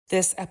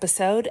This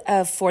episode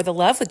of For the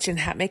Love with Jen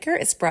Hatmaker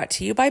is brought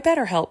to you by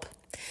BetterHelp.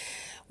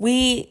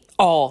 We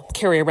all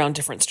carry around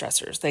different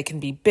stressors. They can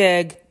be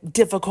big,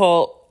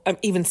 difficult,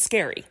 even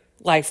scary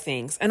life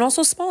things, and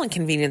also small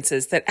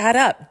inconveniences that add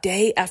up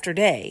day after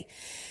day.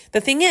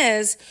 The thing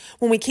is,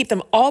 when we keep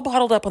them all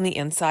bottled up on the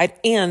inside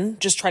and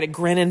just try to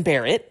grin and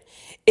bear it,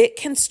 it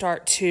can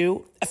start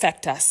to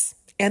affect us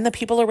and the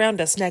people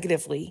around us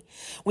negatively.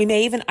 We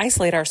may even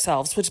isolate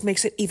ourselves, which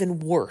makes it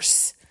even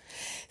worse.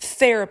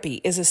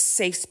 Therapy is a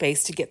safe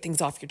space to get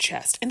things off your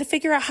chest and to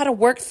figure out how to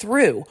work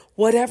through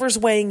whatever's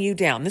weighing you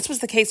down. This was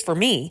the case for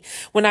me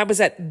when I was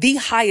at the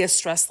highest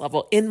stress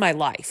level in my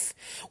life,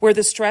 where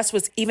the stress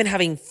was even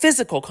having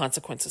physical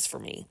consequences for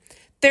me.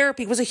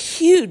 Therapy was a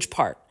huge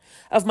part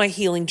of my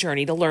healing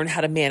journey to learn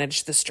how to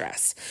manage the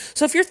stress.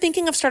 So if you're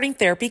thinking of starting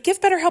therapy, give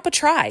BetterHelp a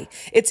try.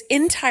 It's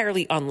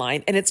entirely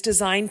online and it's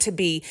designed to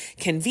be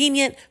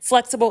convenient,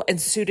 flexible, and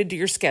suited to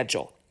your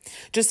schedule.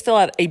 Just fill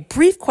out a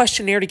brief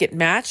questionnaire to get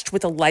matched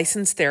with a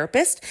licensed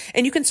therapist,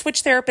 and you can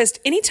switch therapist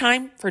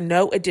anytime for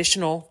no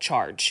additional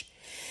charge.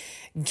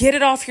 Get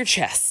it off your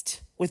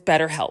chest with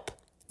BetterHelp.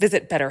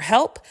 Visit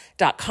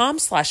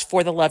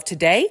betterhelp.com/forthelove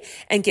today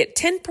and get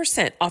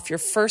 10% off your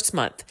first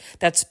month.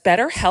 That's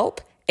BetterHelp,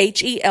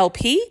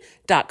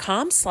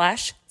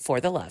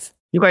 HELP.com/forthelove.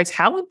 You guys,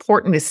 how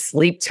important is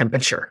sleep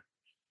temperature?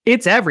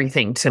 It's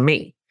everything to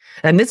me.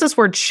 And this is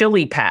where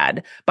Chili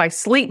Pad by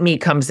Sleep Me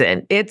comes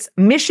in. Its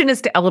mission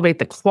is to elevate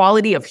the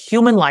quality of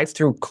human life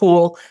through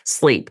cool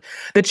sleep.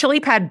 The Chili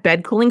Pad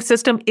bed cooling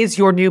system is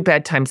your new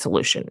bedtime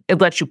solution.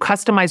 It lets you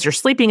customize your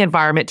sleeping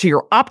environment to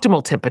your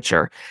optimal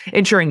temperature,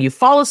 ensuring you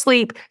fall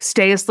asleep,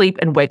 stay asleep,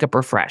 and wake up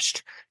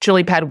refreshed.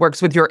 Chili Pad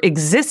works with your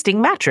existing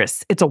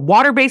mattress. It's a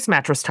water-based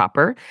mattress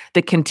topper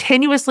that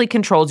continuously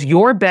controls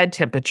your bed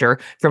temperature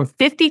from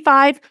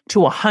 55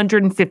 to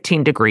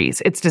 115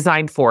 degrees. It's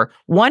designed for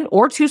 1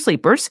 or 2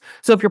 sleepers.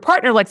 So if your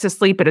partner likes to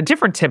sleep at a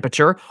different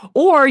temperature,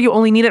 or you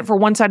only need it for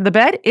one side of the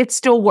bed, it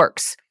still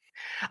works.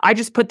 I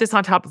just put this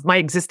on top of my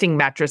existing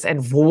mattress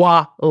and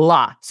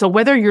voila. So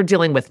whether you're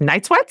dealing with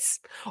night sweats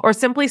or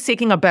simply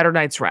seeking a better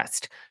night's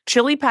rest,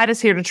 Chili Pad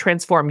is here to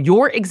transform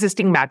your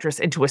existing mattress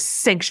into a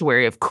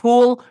sanctuary of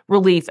cool,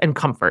 relief, and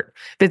comfort.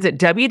 Visit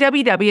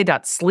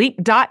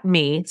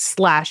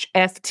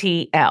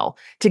www.sleep.me/FTL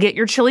to get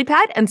your Chili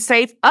Pad and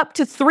save up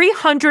to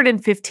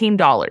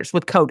 $315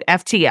 with code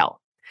FTL.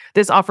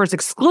 This offer is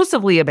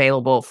exclusively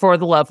available for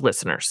the Love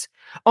listeners,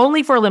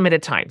 only for a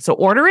limited time. So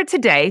order it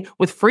today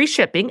with free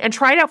shipping and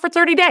try it out for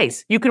 30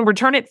 days. You can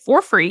return it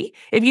for free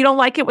if you don't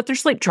like it with your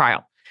sleep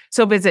trial.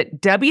 So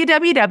visit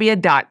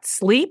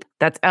www.sleep,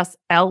 that's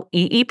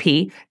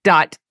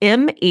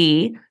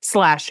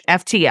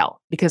SLEEP.me/FTL,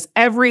 because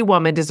every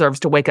woman deserves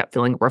to wake up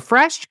feeling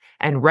refreshed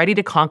and ready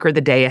to conquer the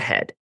day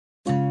ahead.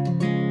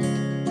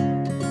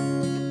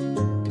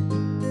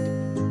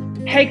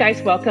 Hey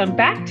guys, welcome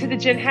back to the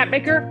Jen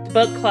Hatmaker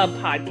Book Club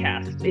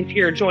podcast. If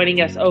you're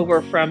joining us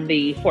over from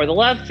the For the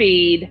Love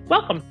feed,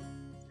 welcome.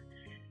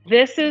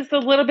 This is a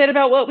little bit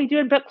about what we do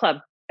in book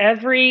club.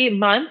 Every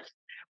month,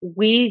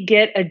 we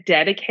get a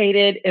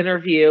dedicated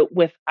interview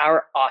with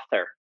our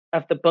author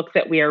of the book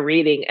that we are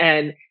reading,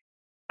 and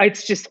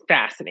it's just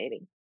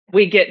fascinating.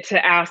 We get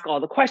to ask all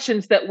the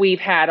questions that we've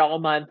had all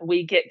month.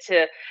 We get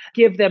to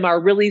give them our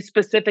really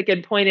specific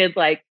and pointed,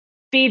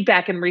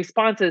 feedback and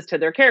responses to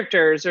their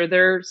characters or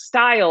their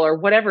style or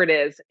whatever it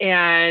is.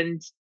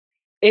 And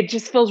it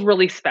just feels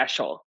really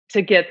special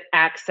to get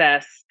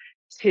access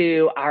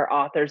to our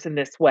authors in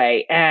this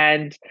way.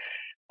 And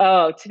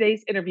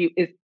today's interview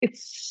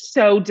it's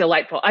so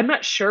delightful. I'm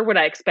not sure what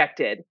I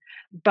expected,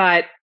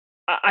 but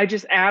I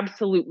just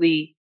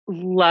absolutely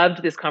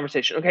loved this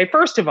conversation. Okay,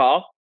 first of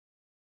all,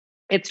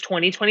 it's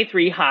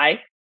 2023.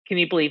 Hi, can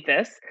you believe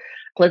this?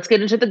 Let's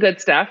get into the good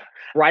stuff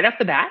right off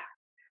the bat,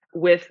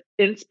 with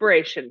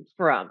inspiration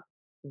from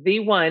the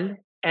one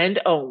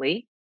and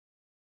only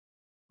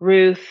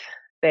Ruth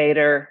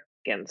Bader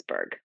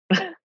Ginsburg.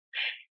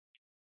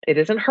 It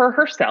isn't her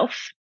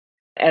herself,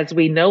 as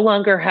we no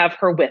longer have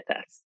her with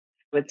us.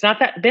 It's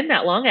not been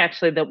that long,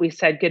 actually, that we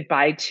said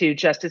goodbye to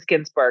Justice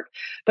Ginsburg.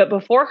 But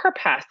before her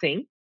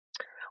passing,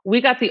 we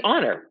got the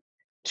honor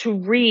to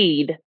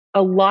read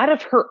a lot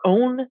of her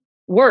own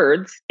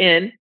words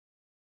in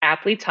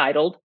aptly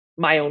titled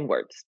My Own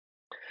Words.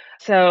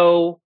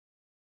 So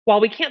while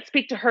we can't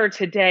speak to her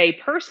today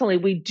personally,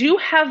 we do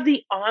have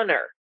the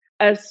honor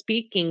of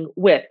speaking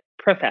with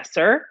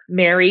Professor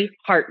Mary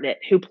Hartnett,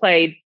 who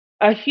played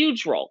a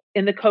huge role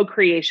in the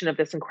co-creation of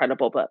this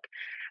incredible book.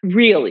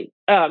 Really,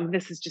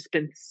 this has just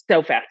been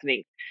so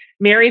fascinating.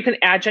 Mary is an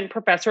adjunct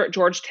professor at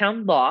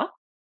Georgetown Law.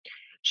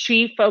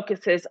 She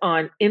focuses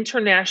on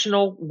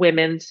international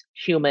women's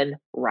human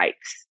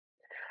rights.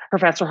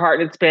 Professor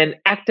Hartnett's been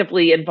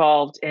actively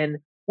involved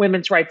in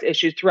women's rights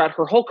issues throughout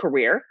her whole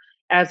career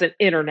as an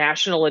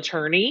international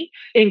attorney,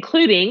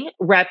 including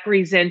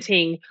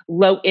representing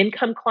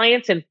low-income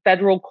clients in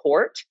federal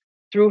court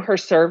through her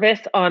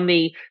service on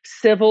the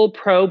civil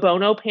pro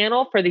bono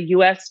panel for the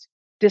U.S.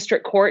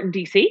 District Court in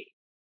D.C.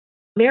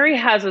 Mary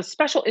has a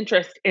special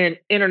interest in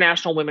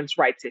international women's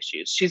rights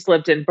issues. She's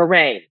lived in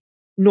Bahrain,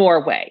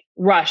 Norway,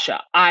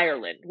 Russia,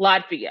 Ireland,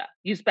 Latvia,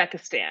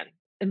 Uzbekistan,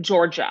 and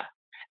Georgia,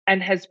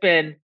 and has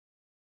been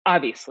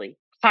obviously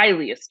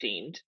highly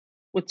esteemed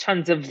with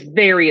tons of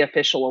very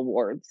official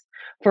awards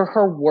for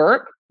her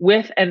work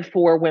with and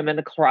for women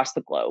across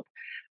the globe.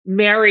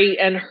 Mary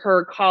and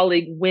her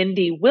colleague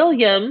Wendy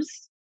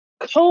Williams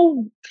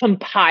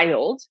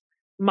co-compiled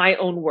My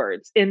Own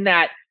Words, in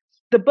that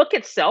the book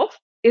itself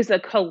is a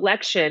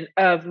collection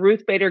of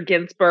Ruth Bader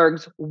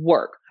Ginsburg's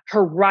work.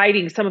 Her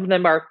writing, some of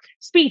them are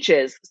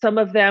speeches, some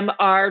of them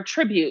are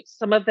tributes,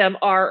 some of them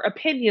are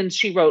opinions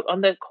she wrote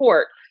on the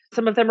court,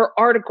 some of them are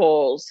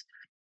articles,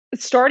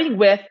 starting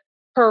with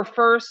her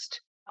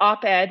first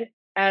op-ed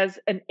as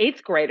an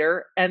eighth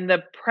grader and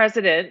the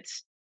president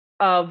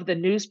of the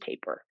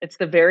newspaper. It's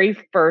the very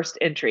first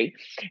entry.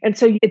 And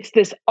so it's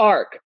this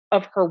arc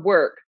of her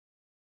work,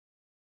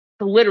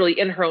 literally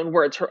in her own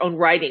words, her own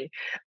writing.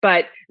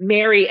 But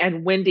Mary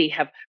and Wendy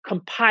have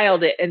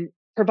compiled it and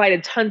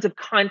provided tons of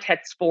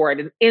context for it,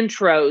 and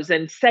intros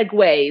and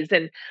segues,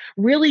 and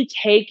really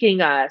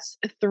taking us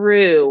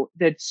through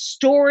the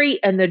story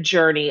and the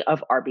journey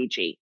of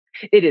RBG.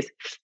 It is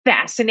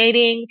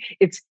fascinating.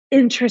 It's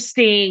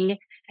interesting.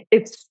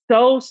 It's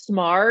so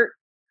smart.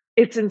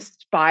 It's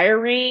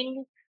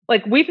inspiring.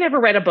 Like, we've never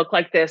read a book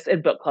like this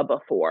in book club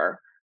before.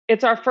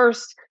 It's our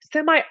first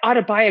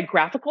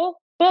semi-autobiographical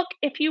book,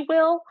 if you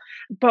will,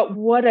 but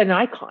what an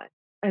icon.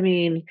 I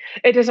mean,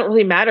 it doesn't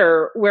really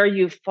matter where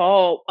you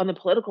fall on the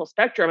political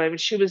spectrum. I mean,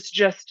 she was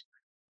just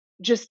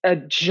a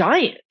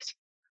giant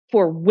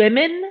for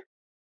women,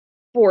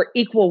 for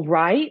equal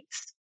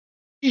rights.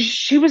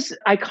 She was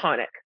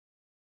iconic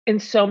in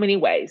so many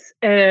ways.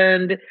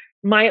 And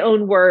My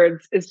Own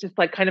Words is just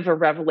like kind of a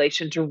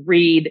revelation to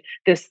read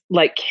this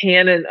like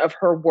canon of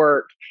her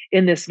work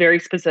in this very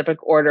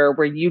specific order,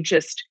 where you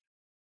just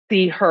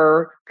see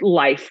her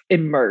life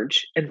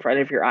emerge in front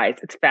of your eyes.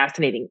 It's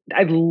fascinating.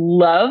 I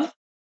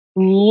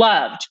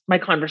loved my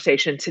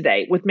conversation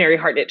today with Mary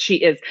Hartnett. She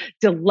is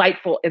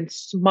delightful and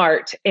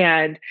smart.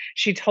 And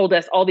she told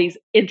us all these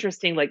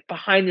interesting, like,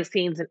 behind the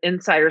scenes and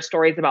insider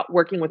stories about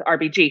working with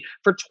RBG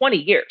for 20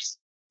 years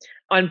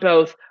on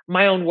both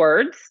My Own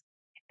Words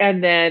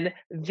and then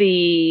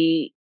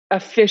the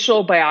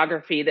official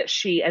biography that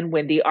she and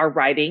Wendy are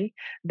writing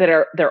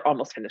that they're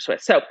almost finished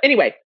with. So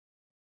anyway,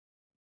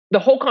 the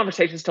whole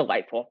conversation is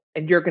delightful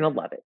and you're going to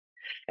love it.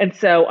 And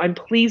so I'm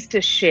pleased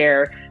to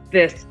share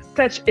this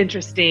such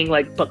interesting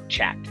like book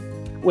chat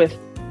with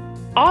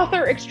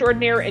author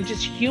extraordinaire and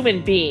just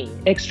human being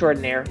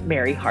extraordinaire,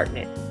 Mary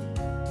Hartnett.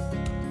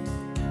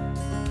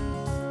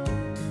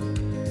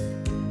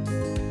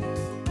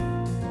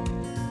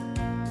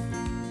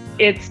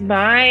 It's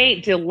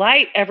my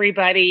delight,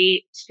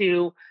 everybody,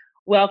 to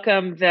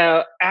welcome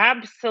the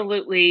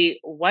absolutely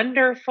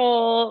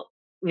wonderful,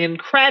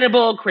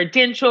 incredible,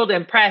 credentialed,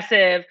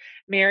 impressive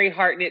Mary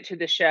Hartnett to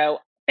the show.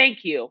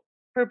 Thank you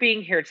for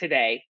being here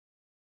today.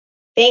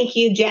 Thank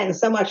you, Jen,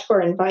 so much for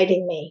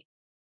inviting me.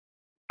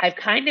 I've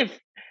kind of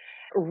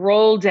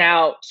rolled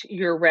out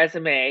your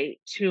resume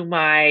to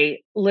my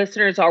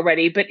listeners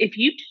already, but if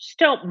you just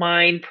don't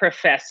mind,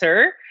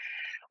 Professor,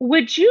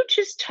 would you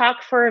just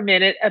talk for a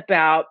minute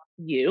about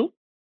you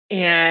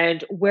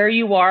and where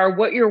you are,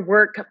 what your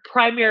work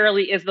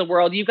primarily is in the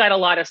world? You've got a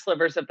lot of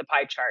slivers of the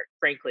pie chart,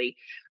 frankly,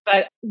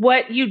 but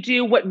what you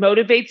do, what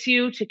motivates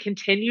you to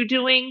continue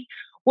doing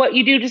what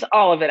you do, just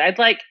all of it. I'd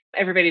like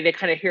everybody to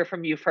kind of hear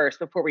from you first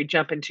before we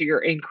jump into your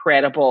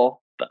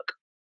incredible book.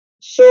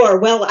 Sure.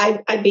 Well,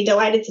 I'd be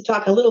delighted to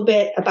talk a little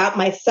bit about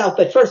myself,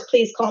 but first,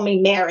 please call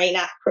me Mary,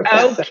 not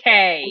Professor.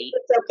 Okay.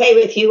 If it's okay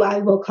with you, I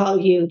will call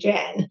you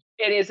Jen.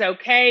 It is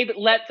okay, but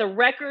let the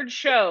record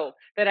show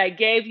that I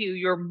gave you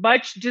your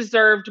much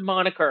deserved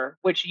moniker,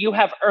 which you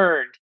have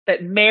earned,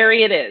 that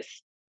Mary it is.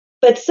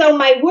 But so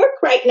my work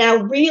right now,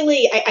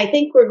 really, I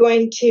think we're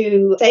going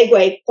to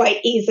segue quite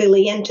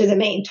easily into the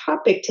main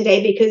topic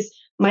today, because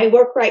my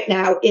work right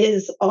now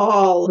is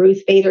all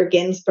Ruth Bader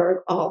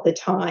Ginsburg all the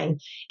time.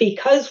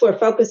 Because we're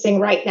focusing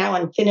right now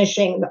on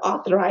finishing the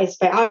authorized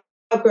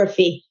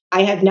biography,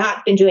 I have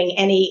not been doing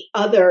any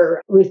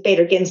other Ruth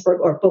Bader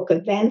Ginsburg or book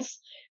events,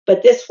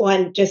 but this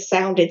one just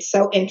sounded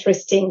so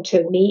interesting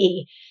to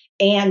me.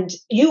 And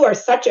you are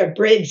such a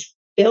bridge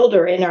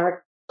builder in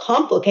our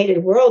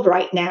complicated world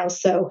right now.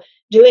 So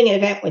doing an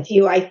event with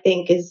you, I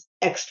think, is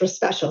extra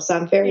special. So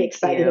I'm very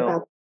excited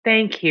about it.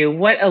 Thank you.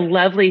 What a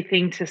lovely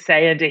thing to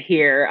say and to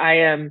hear. I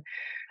am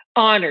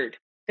honored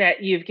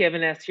that you've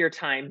given us your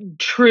time,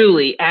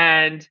 truly.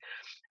 And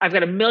I've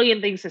got a million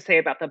things to say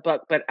about the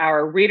book, but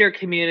our reader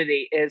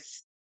community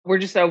we're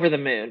just over the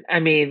moon. I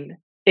mean,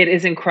 it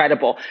is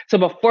incredible. So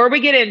before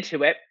we get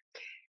into it,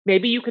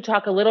 maybe you could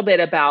talk a little bit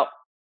about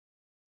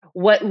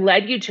what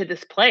led you to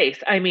this place.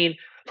 I mean,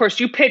 of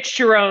course, you pitched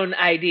your own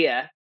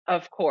idea,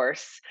 of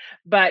course,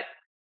 but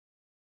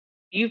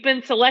you've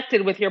been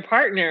selected with your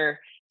partner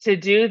to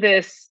do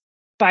this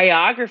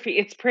biography.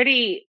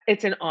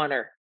 It's an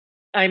honor,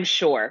 I'm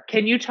sure.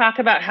 Can you talk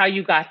about how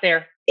you got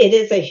there? it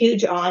is a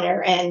huge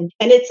honor, and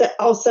it's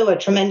also a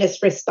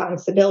tremendous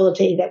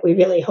responsibility that we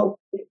really hope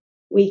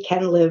we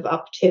can live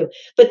up to.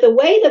 But the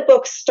way the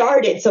book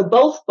started, so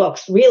both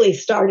books really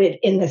started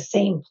in the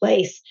same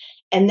place,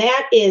 and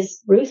that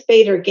is Ruth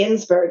Bader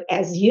Ginsburg,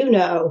 as you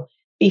know,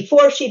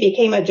 before she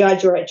became a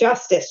judge or a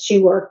justice, she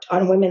worked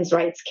on women's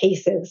rights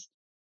cases.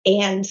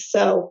 And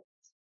so,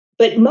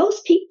 but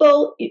most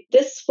people,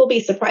 this will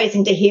be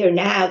surprising to hear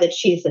now that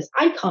she's this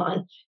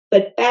icon.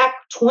 But back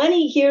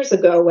 20 years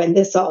ago, when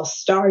this all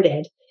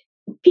started,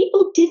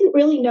 people didn't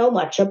really know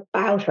much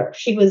about her.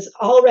 She was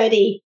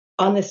already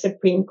on the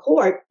Supreme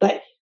Court,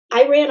 but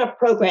I ran a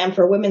program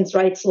for women's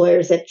rights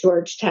lawyers at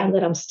Georgetown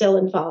that I'm still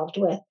involved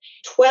with.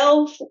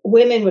 12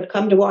 women would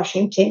come to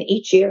Washington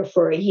each year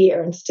for a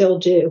year and still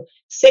do,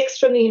 6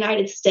 from the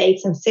United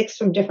States and 6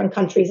 from different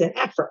countries in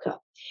Africa.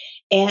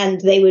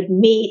 And they would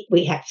meet.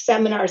 We have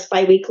seminars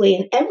biweekly,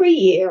 and every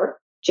year,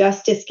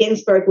 Justice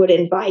Ginsburg would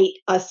invite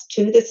us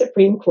to the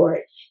Supreme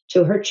Court,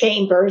 to her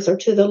chambers or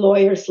to the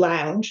lawyer's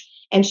lounge,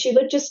 and she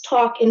would just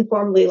talk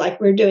informally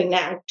like we're doing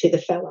now to the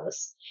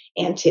fellows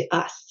and to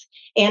us.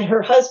 And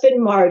her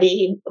husband,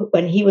 Marty,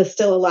 when he was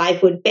still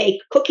alive, would bake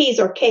cookies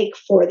or cake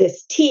for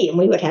this tea, and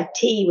we would have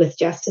tea with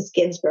Justice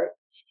Ginsburg.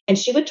 And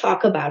she would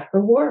talk about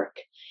her work.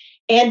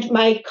 And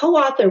my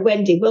co-author,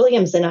 Wendy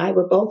Williams, and I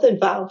were both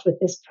involved with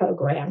this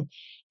program.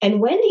 And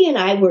Wendy and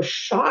I were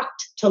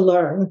shocked to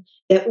learn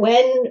that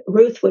when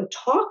Ruth would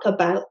talk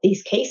about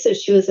these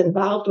cases she was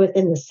involved with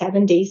in the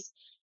 70s,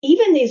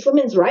 even these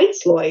women's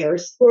rights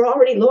lawyers who were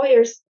already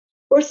lawyers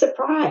were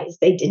surprised.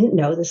 They didn't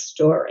know the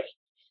story.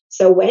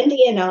 So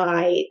Wendy and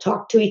I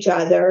talked to each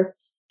other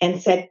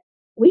and said,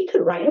 we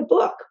could write a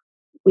book.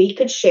 We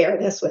could share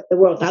this with the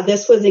world. Now,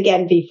 this was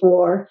again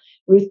before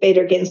Ruth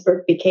Bader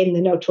Ginsburg became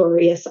the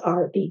notorious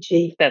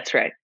RBG. That's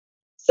right.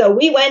 So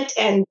we went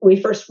and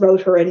we first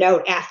wrote her a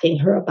note asking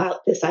her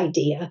about this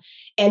idea.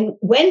 And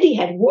Wendy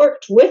had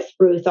worked with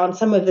Ruth on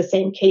some of the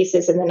same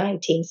cases in the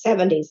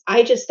 1970s.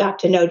 I just got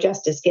to know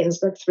Justice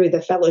Ginsburg through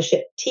the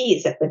fellowship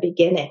teas at the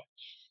beginning.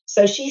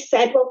 So she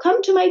said, well,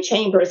 come to my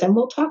chambers and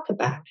we'll talk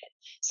about it.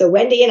 So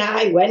Wendy and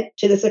I went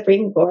to the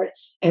Supreme Court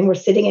and we're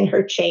sitting in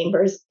her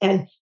chambers,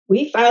 and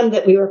we found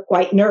that we were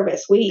quite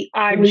nervous.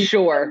 I'm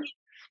sure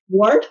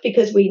weren't,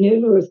 because we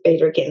knew Ruth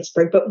Bader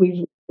Ginsburg, but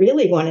we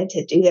really wanted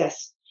to do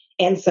this.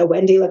 And so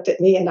Wendy looked at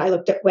me and I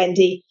looked at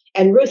Wendy,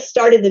 and Ruth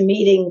started the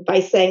meeting by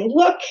saying,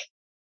 look,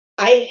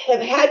 I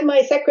have had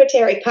my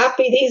secretary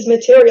copy these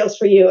materials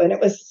for you. And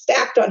it was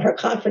stacked on her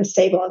conference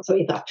table. And so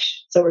we thought,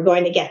 so we're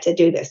going to get to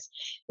do this.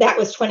 That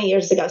was 20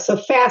 years ago. So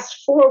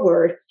fast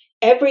forward,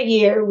 every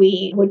year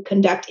we would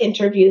conduct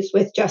interviews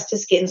with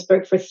Justice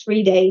Ginsburg for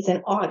 3 days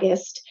in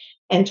August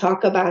and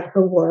talk about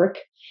her work.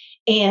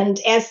 And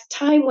as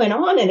time went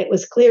on, and it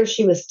was clear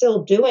she was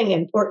still doing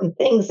important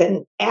things,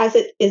 and as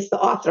it is the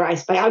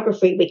authorized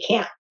biography, we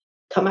can't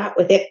come out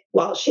with it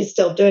while she's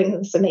still doing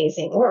this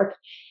amazing work.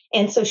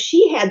 And so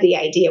she had the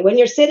idea. When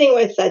you're sitting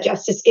with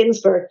Justice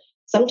Ginsburg,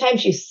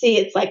 sometimes you see,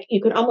 it's like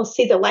you can almost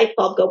see the light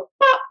bulb go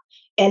pop,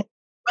 and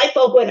the light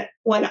bulb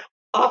went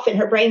off in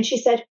her brain. She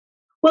said,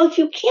 well, if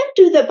you can't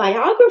do the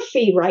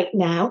biography right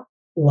now,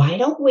 why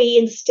don't we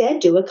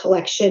instead do a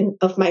collection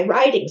of my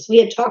writings? We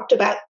had talked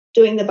about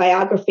doing the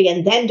biography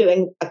and then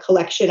doing a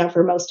collection of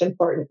her most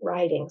important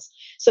writings.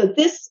 So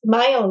this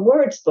My Own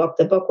Words book,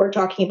 the book we're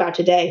talking about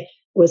today,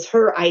 was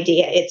her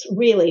idea. It's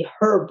really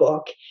her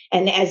book.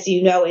 And as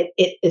you know,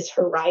 it is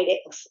her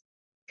writings.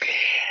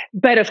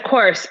 But of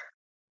course,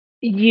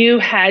 you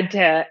had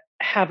to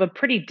have a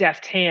pretty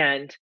deft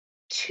hand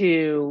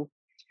to,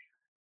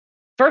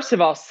 first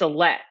of all,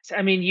 select.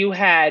 I mean, you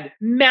had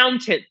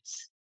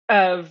mountains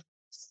of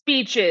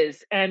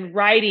speeches and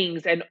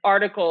writings and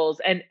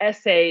articles and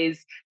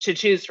essays to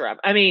choose from.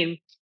 I mean,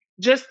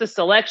 just the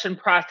selection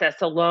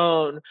process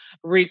alone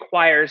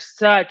requires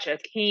such a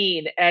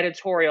keen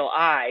editorial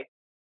eye.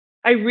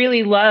 I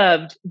really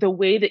loved the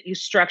way that you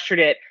structured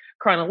it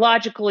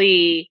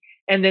chronologically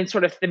and then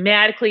sort of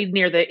thematically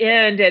near the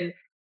end,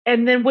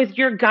 and then with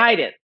your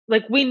guidance.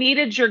 Like, we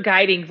needed your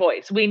guiding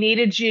voice. We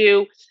needed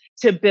you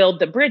to build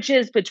the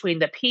bridges between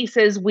the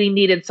pieces. We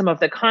needed some of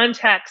the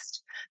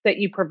context that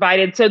you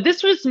provided. So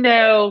this was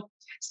no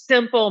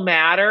simple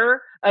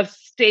matter of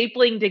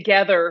stapling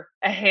together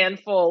a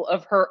handful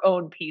of her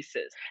own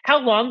pieces. How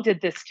long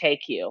did this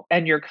take you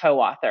and your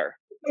co-author?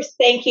 First,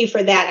 thank you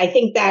for that. I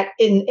think that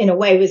in a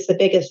way was the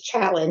biggest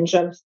challenge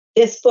of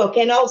this book,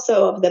 and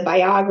also of the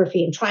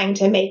biography, and trying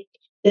to make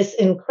this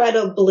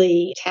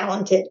incredibly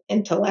talented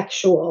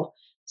intellectual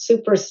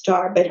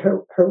superstar, but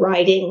her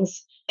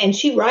writings, and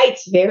she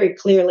writes very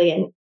clearly,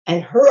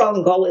 and her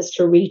own goal is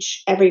to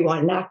reach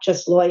everyone, not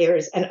just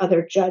lawyers and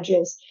other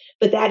judges.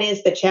 But that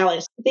is the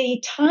challenge.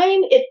 The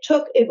time it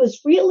took, it was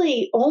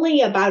really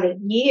only about a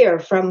year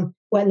from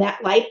when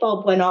that light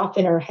bulb went off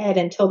in her head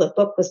until the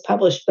book was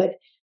published, but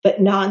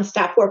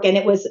nonstop work. And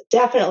it was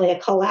definitely a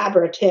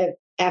collaborative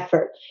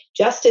effort.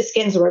 Justice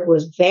Ginsburg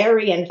was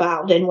very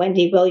involved, and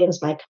Wendy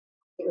Williams, my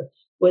co-author,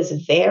 was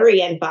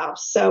very involved.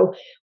 So,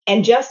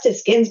 and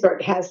Justice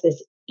Ginsburg has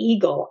this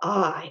eagle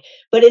eye.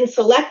 But in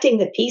selecting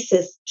the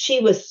pieces, she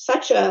was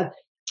such a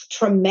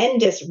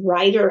tremendous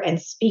writer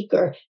and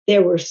speaker.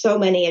 There were so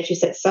many, as you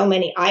said, so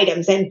many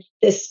items. And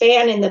the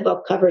span in the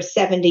book covers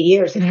 70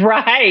 years.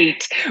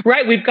 Right.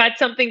 Right. We've got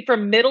something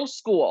from middle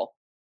school.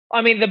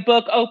 I mean, the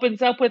book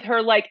opens up with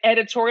her like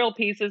editorial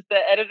piece as the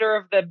editor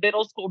of the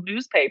middle school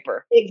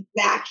newspaper.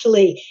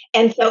 Exactly.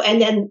 And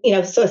then,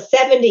 so a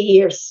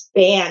 70-year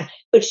span.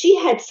 But she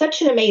had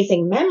such an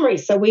amazing memory.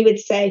 So we would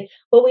say,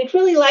 well, we'd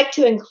really like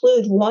to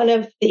include one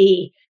of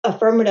the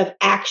affirmative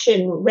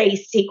action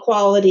race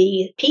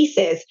equality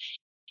pieces.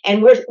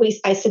 And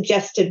I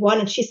suggested one,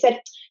 and she said,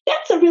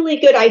 that's a really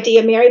good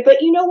idea, Mary.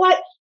 But you know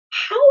what?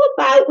 How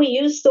about we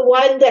use the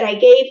one that I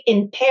gave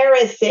in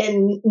Paris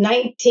in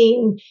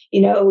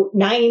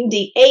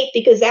 1998,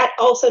 because that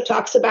also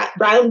talks about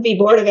Brown v.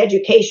 Board of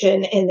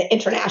Education in the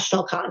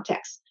international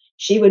context.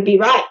 She would be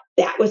right.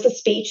 That was the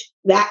speech.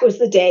 That was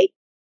the date.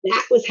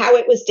 That was how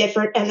it was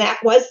different. And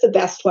that was the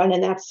best one.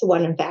 And that's the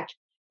one, in fact,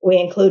 we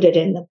included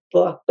in the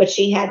book. But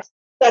she had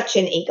such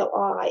an eagle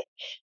eye.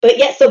 But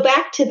yeah, so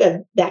back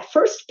to that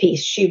first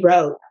piece she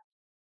wrote,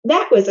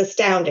 that was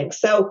astounding.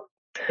 So,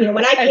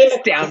 when I came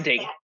across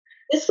that,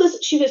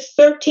 she was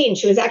 13.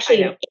 She was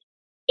actually in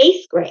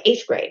eighth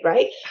grade,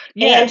 right?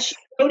 Yes. And she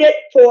wrote it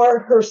for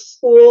her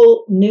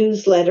school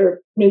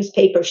newspaper.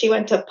 She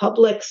went to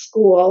public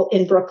school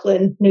in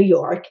Brooklyn, New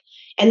York.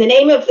 And the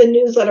name of the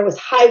newsletter was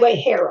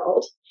Highway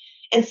Herald.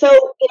 And so,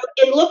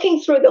 in looking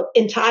through the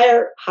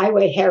entire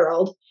Highway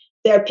Herald,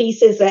 there are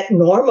pieces that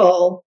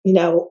normal,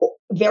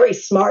 very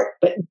smart,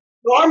 but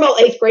normal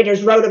eighth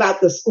graders wrote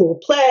about the school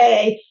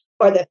play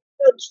or the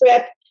field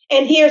trip.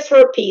 And here's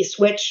her piece,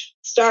 which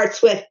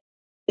starts with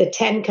the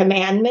 10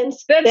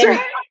 Commandments. That's right.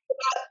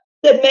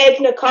 The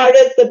Magna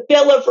Carta, the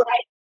Bill of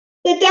Rights,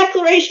 the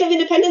Declaration of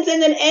Independence,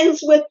 and then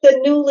ends with the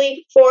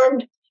newly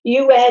formed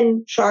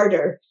UN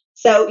Charter.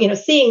 So,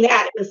 seeing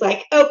that, it was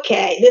like,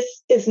 okay,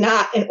 this is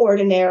not an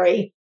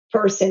ordinary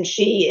person.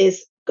 She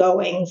is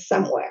going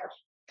somewhere.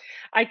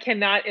 I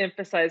cannot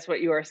emphasize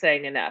what you are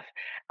saying enough.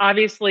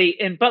 Obviously,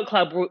 in book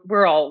club,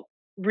 we're all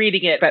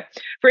reading it. But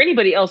for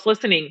anybody else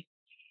listening,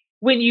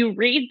 when you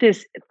read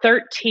this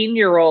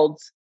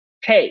 13-year-old's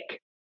take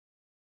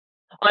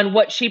on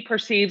what she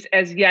perceives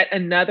as yet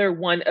another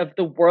one of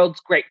the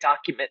world's great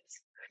documents,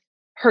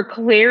 her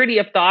clarity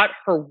of thought,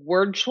 her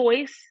word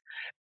choice,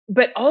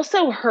 but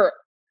also her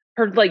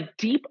like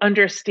deep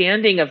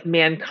understanding of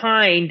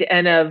mankind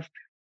and of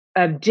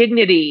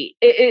dignity.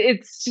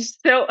 It's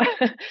just so.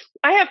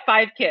 I have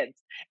 5 kids,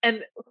 and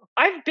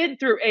I've been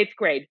through 8th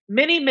grade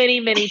many, many,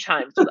 many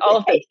times with all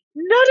of them.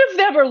 None of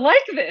them are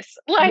like this.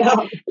 Like,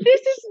 No.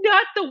 This is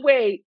not the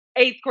way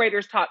 8th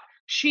graders talk.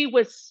 She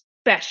was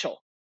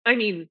special. I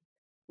mean,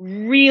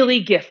 really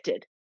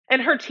gifted.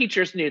 And her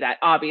teachers knew that,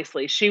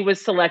 obviously. She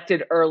was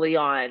selected early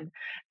on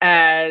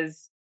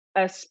as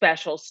a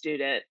special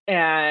student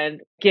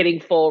and getting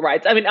full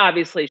rights. I mean,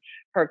 obviously,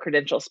 her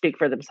credentials speak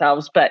for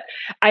themselves, but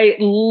I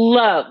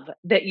love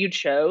that you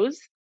chose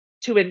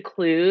to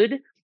include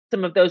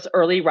some of those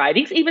early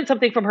writings, even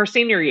something from her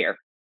senior year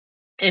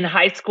in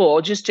high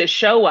school, just to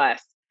show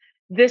us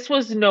this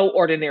was no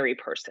ordinary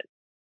person.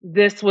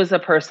 This was a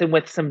person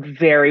with some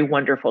very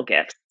wonderful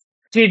gifts.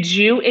 Did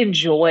you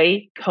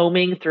enjoy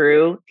combing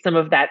through some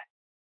of that?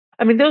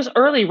 I mean, those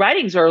early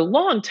writings are a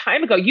long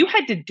time ago. You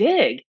had to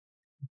dig.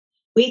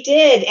 We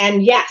did.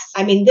 And yes,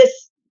 I mean,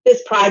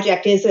 this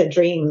project is a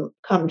dream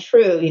come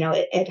true.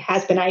 It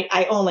has been.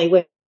 I only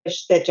wish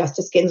that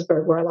Justice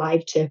Ginsburg were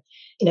alive to,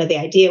 the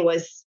idea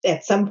was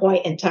at some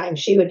point in time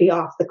she would be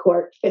off the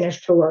court,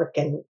 finished her work,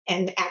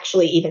 and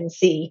actually even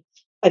see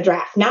a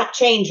draft, not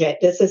change it.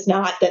 This is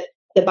not that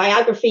the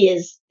biography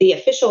is the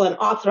official and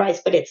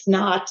authorized, but it's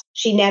not.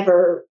 She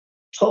never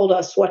told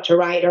us what to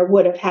write or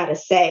would have had a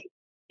say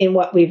in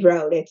what we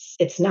wrote.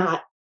 It's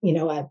not,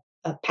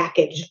 a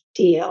package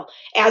deal,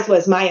 as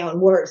was my own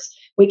words.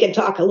 We can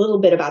talk a little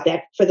bit about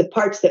that. For the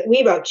parts that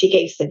we wrote, she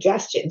gave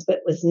suggestions,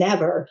 but was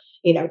never,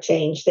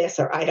 change this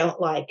or I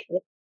don't like,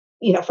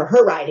 for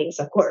her writings,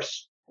 of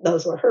course,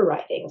 those were her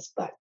writings.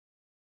 But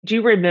do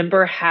you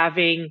remember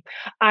having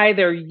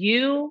either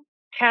you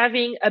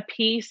having a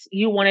piece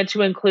you wanted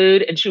to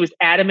include and she was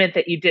adamant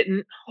that you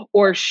didn't,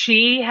 or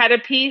she had a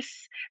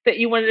piece that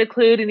you wanted to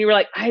include and you were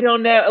like, I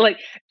don't know, like,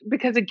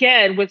 because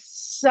again, with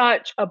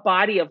such a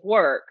body of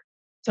work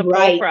to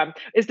pull from,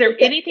 is there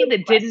anything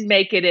that didn't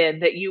make it in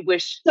that you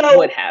wish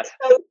would have?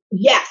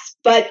 Yes,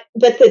 but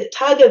the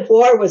tug of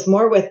war was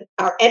more with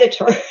our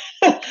editor.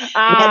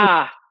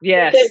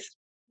 Yes.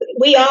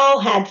 We all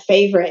had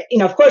favorite,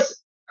 of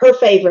course, her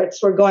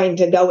favorites were going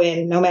to go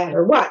in no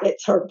matter what.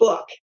 It's her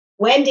book.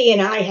 Wendy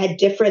and I had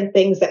different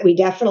things that we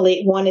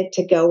definitely wanted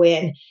to go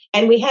in.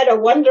 And we had a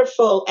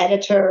wonderful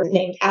editor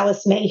named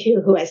Alice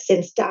Mayhew, who has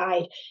since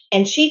died.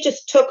 And she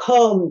just took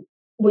home,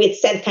 we had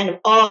sent kind of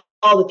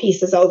all the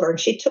pieces over, and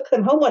she took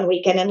them home one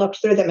weekend and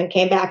looked through them and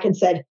came back and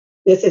said,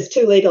 this is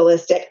too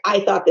legalistic.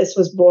 I thought this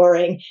was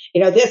boring.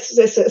 This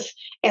is.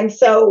 And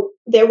so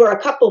there were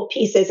a couple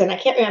pieces, and I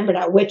can't remember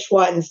now which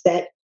ones,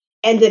 that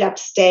ended up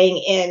staying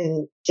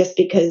in just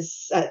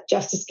because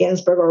Justice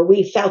Ginsburg, or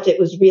we felt it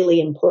was really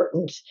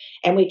important.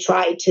 And we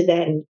tried to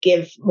then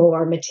give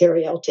more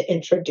material to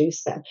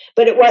introduce them.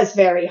 But it was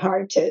very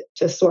hard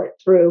to sort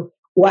through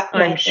what I'm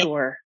went in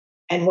sure.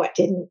 and what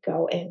didn't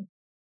go in.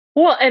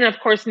 Well, and of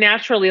course,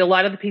 naturally, a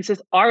lot of the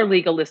pieces are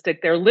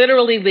legalistic. They're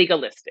literally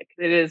legalistic.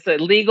 It is a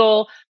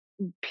legal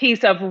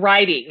piece of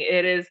writing.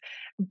 It is,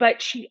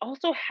 but she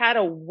also had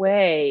a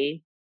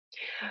way.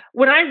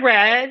 When I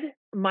read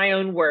my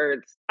own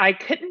words, I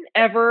couldn't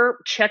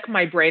ever check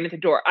my brain at the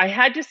door. I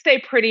had to stay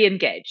pretty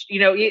engaged.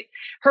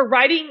 Her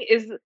writing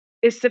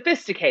is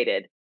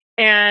sophisticated,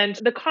 and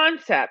the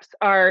concepts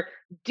are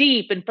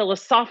deep and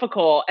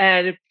philosophical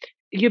and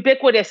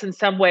ubiquitous in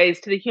some ways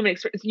to the human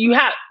experience.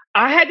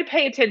 I had to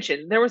pay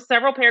attention. There were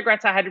several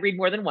paragraphs I had to read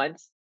more than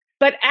once,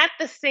 but at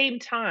the same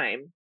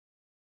time,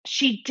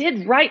 she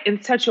did write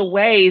in such a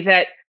way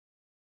that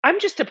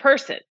I'm just a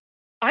person.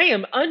 I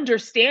am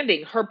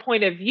understanding her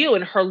point of view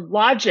and her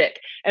logic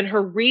and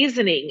her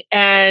reasoning.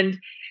 And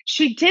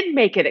she did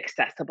make it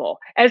accessible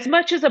as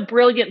much as a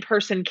brilliant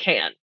person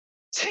can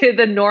to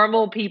the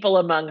normal people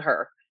among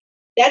her.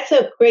 That's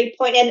a great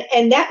point.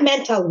 And that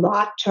meant a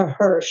lot to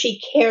her. She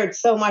cared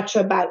so much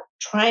about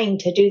trying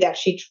to do that.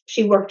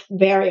 She worked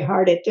very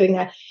hard at doing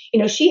that.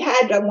 She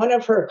had one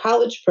of her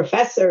college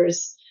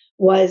professors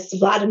was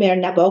Vladimir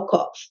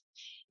Nabokov.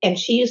 And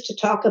she used to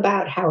talk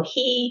about how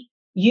he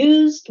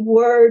used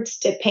words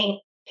to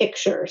paint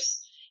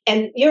pictures.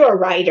 And you're a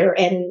writer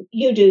and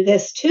you do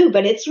this too,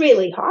 but it's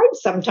really hard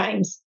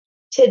sometimes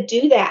to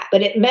do that.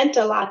 But it meant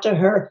a lot to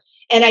her.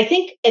 And I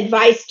think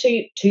advice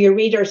to your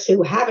readers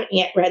who haven't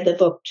yet read the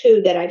book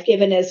too that I've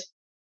given is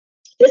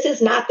this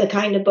is not the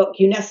kind of book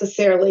you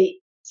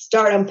necessarily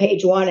start on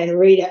page 1 and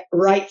read it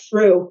right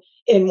through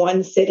in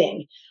one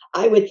sitting.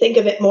 I would think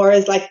of it more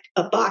as like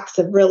a box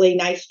of really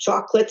nice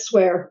chocolates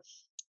where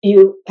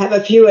you have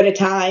a few at a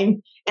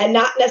time and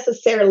not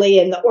necessarily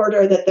in the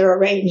order that they're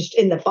arranged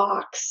in the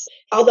box.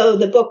 Although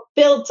the book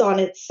builds on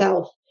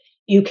itself,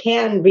 you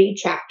can read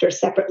chapters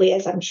separately,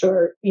 as I'm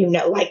sure you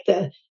know, like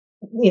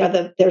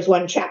there's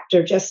one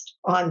chapter just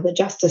on the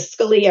Justice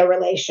Scalia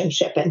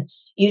relationship, and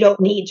you don't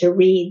need to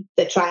read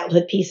the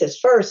childhood pieces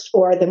first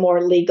or the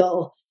more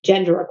legal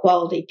gender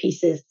equality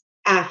pieces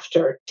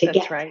after to That's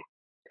get right.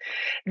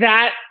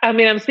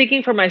 I'm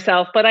speaking for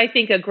myself, but I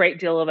think a great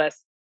deal of us,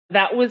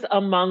 that was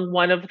among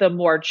one of the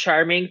more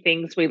charming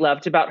things we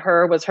loved about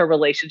her was her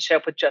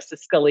relationship with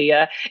Justice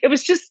Scalia. It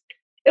was just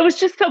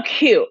so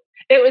cute.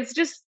 It was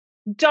just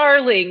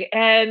darling.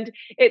 And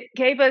it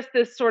gave us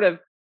this sort of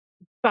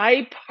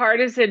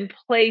bipartisan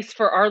place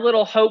for our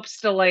little hopes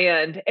to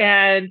land.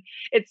 And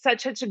it's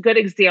such a good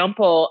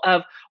example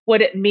of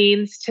what it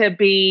means to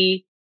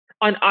be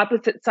on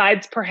opposite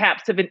sides,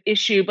 perhaps, of an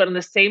issue, but on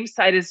the same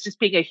side as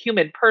just being a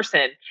human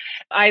person.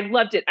 I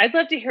loved it. I'd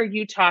love to hear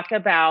you talk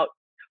about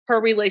her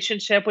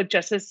relationship with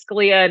Justice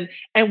Scalia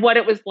and what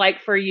it was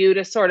like for you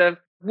to sort of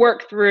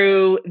work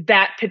through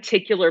that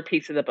particular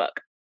piece of the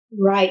book.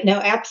 Right. No,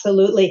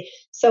 absolutely.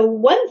 So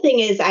one thing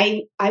is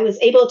I was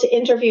able to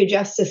interview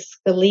Justice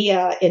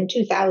Scalia in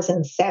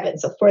 2007,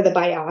 so for the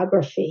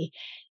biography.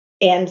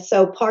 And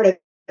so part of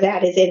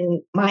that is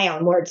in my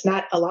own words,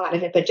 not a lot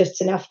of it, but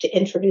just enough to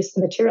introduce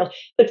the material.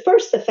 But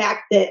first, the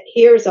fact that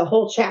here's a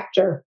whole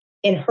chapter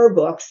in her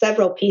book,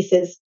 several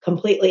pieces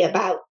completely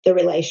about the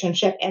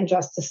relationship and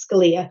Justice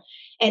Scalia.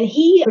 And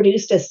he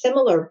produced a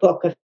similar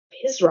book of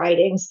his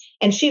writings,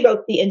 and she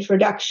wrote the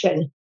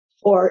introduction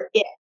for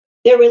it.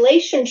 Their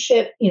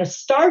relationship,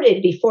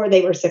 started before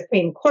they were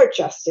Supreme Court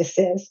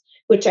justices,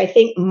 which I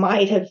think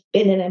might have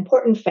been an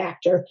important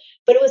factor.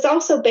 But it was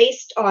also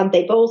based on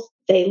they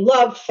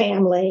loved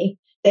family,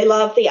 they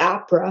loved the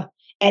opera,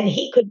 and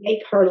he could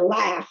make her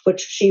laugh, which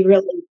she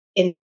really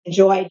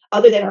enjoyed.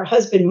 Other than her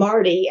husband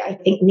Marty, I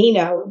think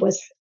Nino was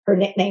her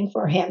nickname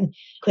for him,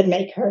 could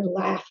make her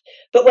laugh.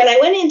 But when I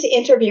went in to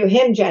interview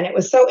him, Jen, it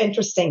was so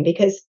interesting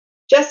because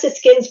Justice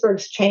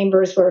Ginsburg's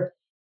chambers were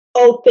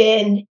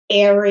open,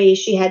 airy.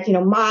 She had,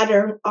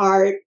 modern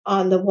art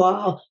on the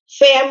wall,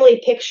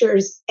 family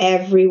pictures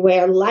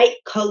everywhere, light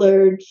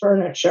colored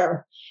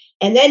furniture.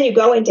 And then you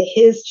go into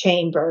his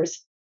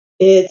chambers.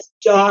 It's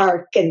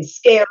dark and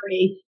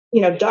scary,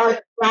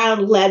 dark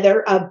brown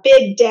leather, a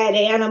big dead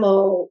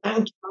animal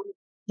on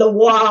the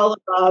wall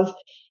above.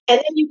 And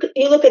then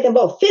you look at them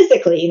both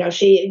physically.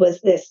 She was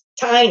this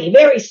tiny,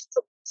 very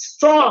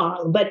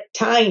strong, but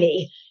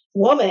tiny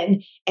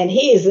woman. And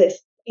he is this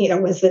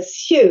was this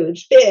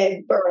huge,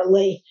 big,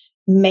 burly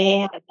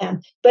man.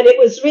 But it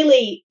was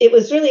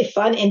really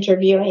fun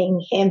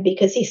interviewing him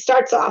because he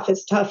starts off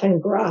as tough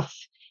and gruff.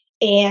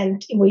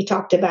 And we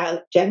talked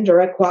about gender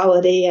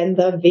equality and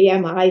the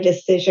VMI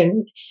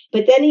decision.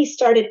 But then he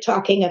started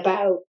talking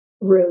about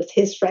Ruth,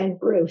 his friend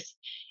Ruth.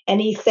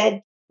 And he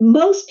said,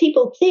 most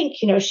people think,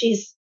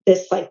 she's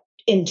this like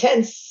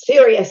intense,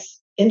 serious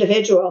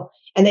individual,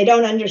 and they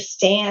don't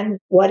understand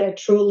what a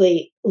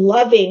truly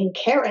loving,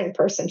 caring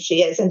person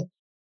she is. And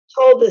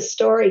told this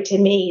story to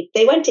me.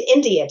 They went to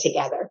India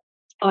together.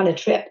 on a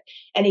trip.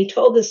 And he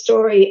told the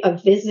story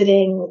of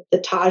visiting the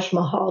Taj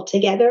Mahal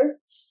together.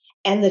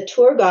 And the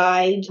tour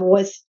guide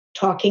was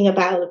talking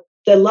about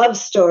the love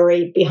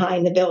story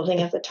behind the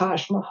building of the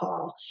Taj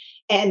Mahal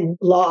and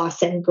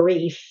loss and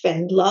grief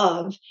and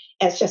love.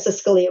 As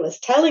Justice Scalia was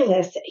telling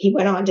this, he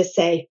went on to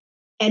say,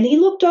 and he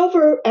looked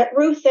over at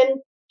Ruth and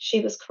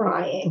she was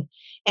crying.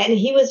 And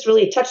he was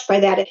really touched by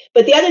that.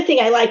 But the other thing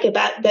I like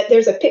about that,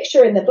 there's a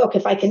picture in the book,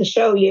 if I can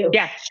show you.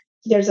 Yes.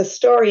 There's a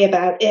story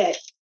about it.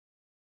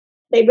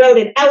 They rode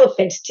an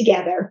elephant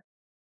together.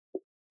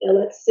 So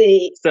let's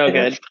see. So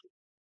good.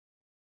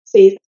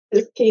 See,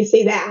 can you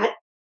see that?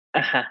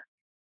 Uh-huh.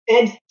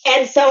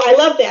 And so I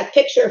love that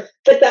picture.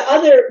 But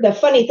the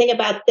funny thing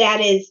about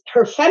that is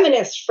her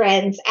feminist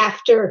friends,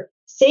 after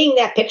seeing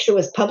that picture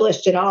was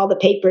published in all the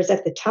papers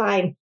at the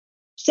time,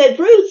 said,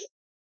 Ruth,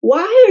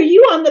 why are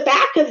you on the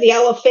back of the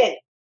elephant?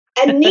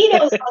 And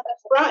Nino's on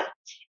the front.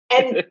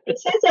 And it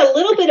says a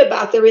little bit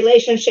about the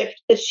relationship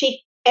that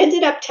she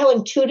ended up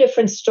telling two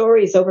different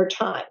stories over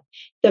time.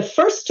 The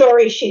first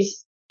story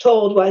she's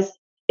told was,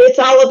 it's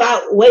all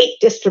about weight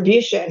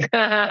distribution. So good,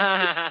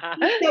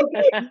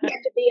 he had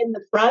to be in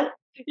the front.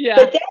 Yeah.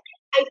 But then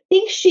I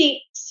think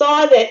she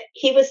saw that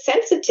he was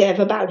sensitive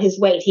about his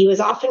weight. He was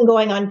often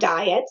going on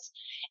diets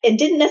and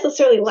didn't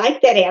necessarily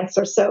like that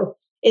answer. So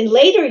in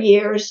later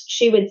years,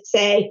 she would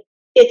say,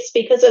 it's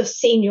because of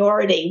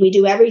seniority. We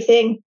do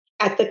everything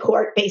at the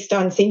court based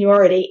on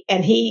seniority.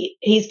 And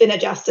he's been a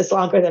justice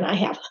longer than I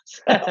have.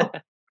 So.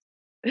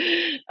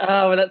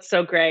 Oh, that's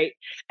so great.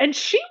 And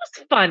she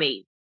was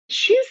funny.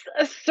 She's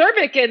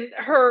acerbic and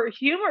her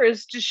humor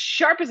is just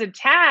sharp as a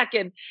tack,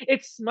 and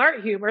it's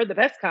smart humor, the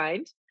best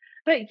kind.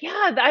 But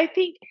yeah, I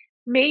think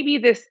maybe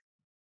this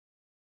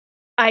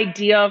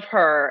idea of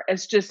her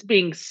as just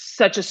being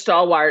such a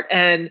stalwart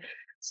and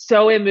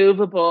so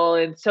immovable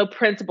and so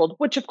principled,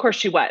 which of course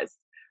she was,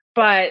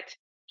 but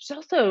she's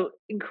also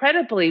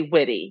incredibly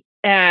witty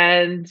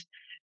and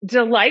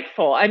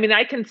delightful. I mean,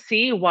 I can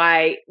see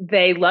why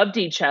they loved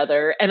each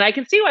other, and I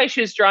can see why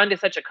she was drawn to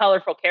such a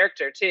colorful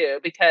character too,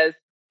 because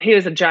he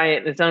was a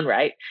giant in his own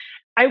right.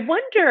 I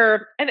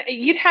wonder, and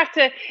you'd have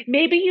to,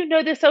 maybe you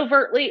know this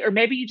overtly, or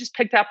maybe you just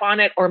picked up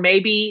on it, or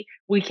maybe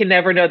we can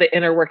never know the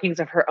inner workings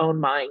of her own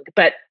mind.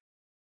 But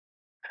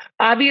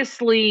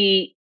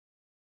obviously,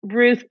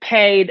 Ruth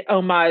paid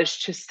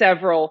homage to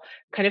several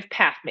kind of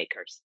path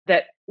makers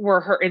that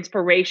were her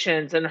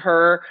inspirations and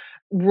her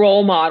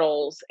role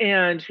models,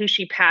 and who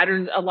she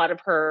patterned a lot of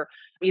her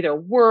either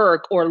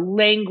work or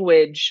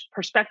language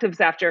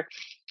perspectives after.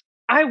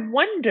 I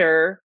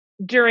wonder,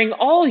 during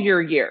all your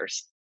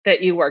years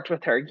that you worked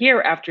with her,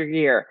 year after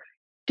year,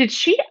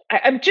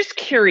 I'm just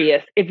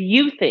curious if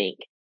you think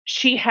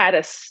she had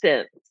a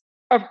sense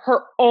of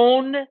her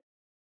own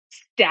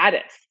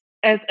status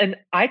as an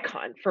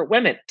icon for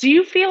women. Do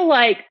you feel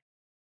like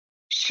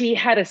she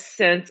had a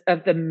sense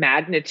of the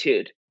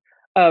magnitude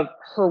of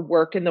her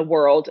work in the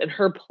world and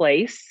her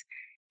place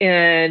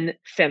in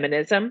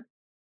feminism?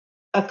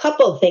 A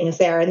couple of things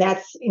there, and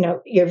that's,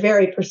 you're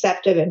very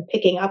perceptive in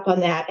picking up on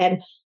that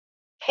and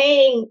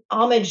paying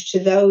homage to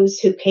those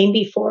who came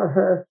before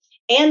her,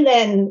 and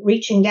then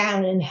reaching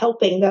down and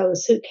helping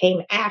those who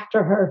came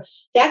after her.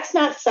 That's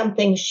not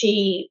something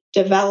she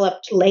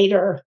developed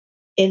later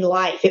in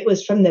life. It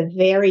was from the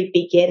very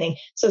beginning.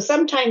 So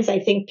sometimes I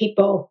think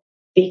people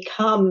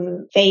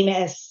become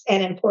famous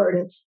and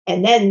important,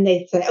 and then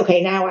they say,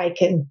 okay, now I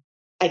can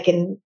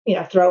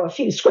throw a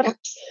few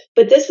scraps.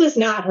 But this was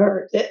not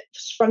her.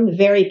 From the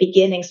very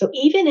beginning. So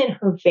even in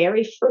her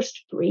very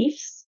first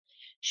briefs,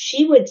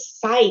 she would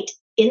cite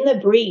in the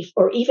brief,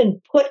 or even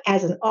put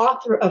as an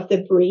author of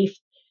the brief,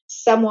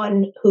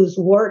 someone whose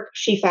work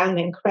she found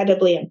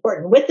incredibly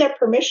important, with their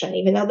permission,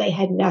 even though they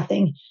had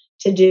nothing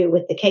to do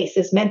with the case.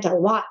 This meant a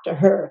lot to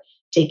her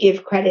to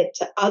give credit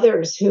to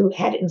others who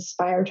had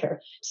inspired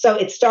her. So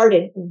it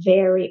started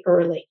very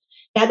early.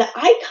 Now, the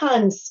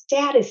icon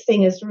status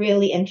thing is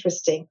really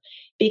interesting,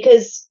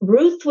 because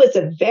Ruth was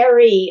a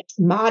very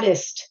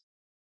modest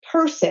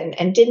person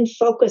and didn't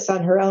focus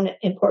on her own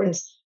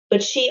importance,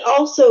 but she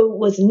also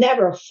was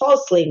never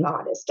falsely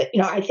modest.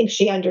 I think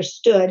she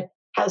understood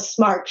how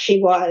smart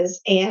she was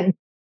and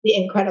the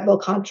incredible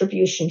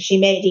contribution she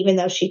made, even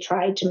though she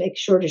tried to make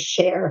sure to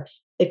share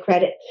the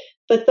credit.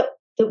 But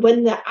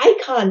when the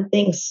icon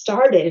thing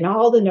started and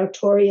all the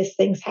notorious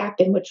things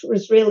happened, which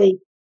was really,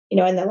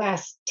 in the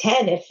last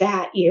 10, if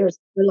that, years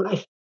of her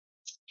life,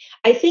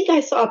 I think I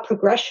saw a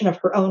progression of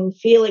her own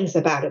feelings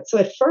about it. So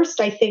at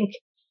first, I think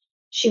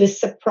she was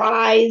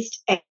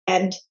surprised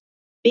and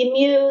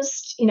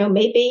bemused,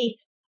 maybe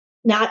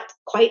not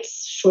quite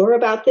sure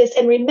about this.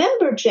 And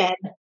remember, Jen,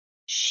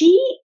 she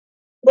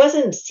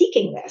wasn't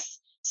seeking this.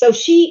 So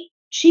she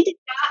did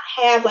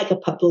not have like a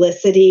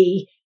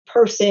publicity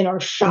person or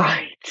shop.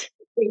 Right.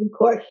 Supreme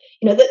Court.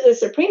 The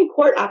Supreme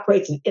Court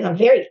operates in a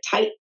very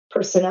tight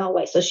personnel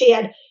way. So she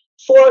had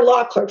 4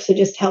 law clerks who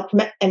just helped.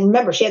 And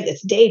remember, she had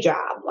this day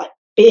job, like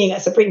being a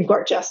Supreme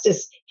Court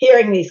justice,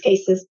 hearing these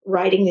cases,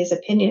 writing these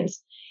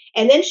opinions.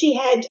 And then she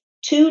had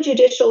 2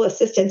 judicial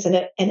assistants and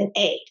an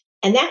aide.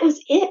 And that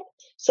was it.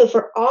 So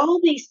for all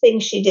these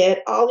things she did,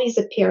 all these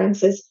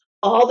appearances,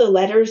 all the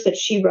letters that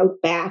she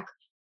wrote back,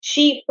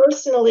 she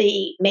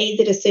personally made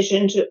the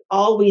decision to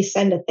always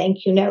send a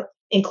thank you note,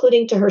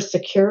 including to her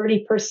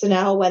security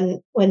personnel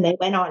when they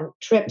went on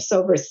trips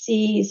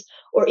overseas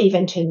or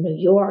even to New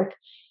York,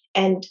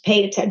 and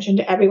paid attention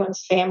to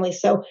everyone's family.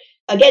 So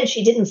again,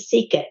 she didn't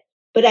seek it.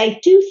 But I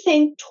do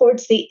think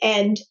towards the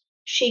end,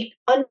 she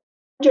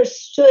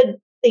understood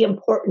the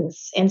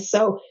importance. And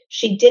so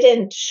she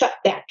didn't shut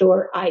that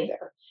door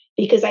either,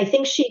 because I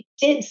think she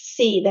did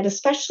see that,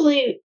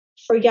 especially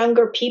for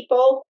younger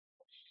people,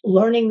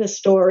 learning the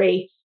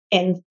story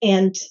and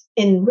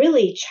in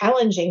really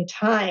challenging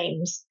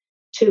times,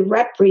 to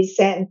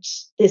represent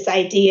this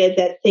idea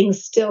that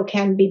things still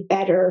can be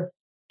better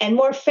and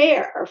more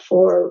fair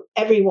for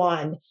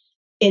everyone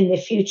in the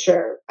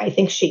future. I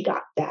think she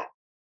got that.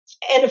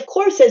 And of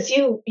course, as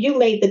you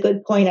made the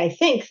good point, I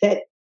think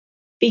that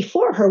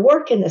before her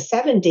work in the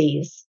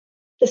 70s,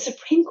 the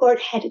Supreme Court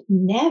had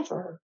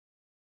never,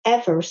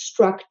 ever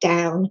struck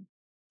down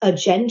a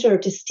gender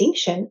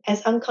distinction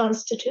as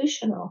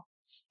unconstitutional.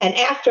 And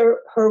after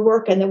her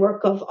work and the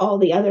work of all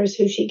the others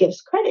who she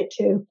gives credit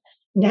to,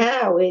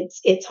 now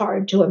it's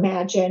hard to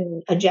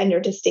imagine a gender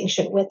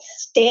distinction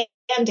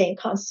withstanding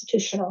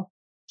constitutional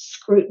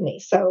scrutiny.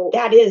 So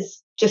that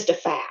is just a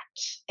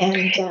fact.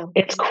 And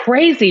It's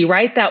crazy,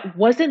 right? That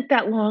wasn't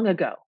that long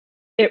ago.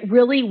 It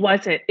really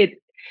wasn't.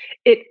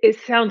 It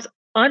sounds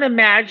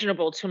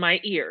unimaginable to my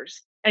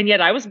ears. And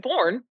yet I was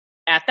born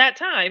at that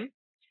time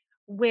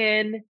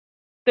when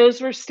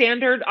those were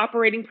standard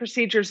operating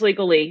procedures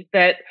legally.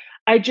 That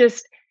I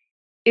just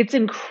it's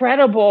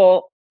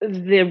incredible,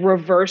 the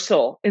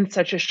reversal in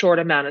such a short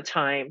amount of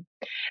time.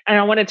 And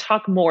I want to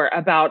talk more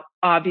about,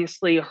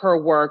 obviously, her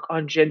work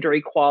on gender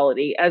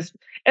equality as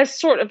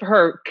sort of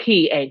her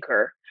key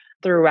anchor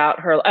throughout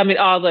her. I mean,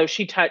 although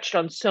she touched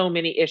on so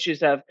many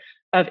issues of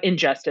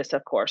injustice,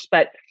 of course,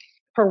 but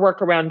her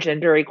work around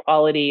gender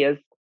equality is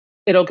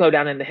it'll go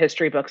down in the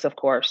history books, of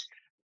course.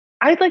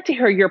 I'd like to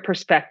hear your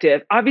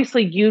perspective.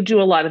 Obviously, you do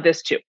a lot of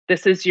this too.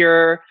 This is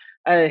your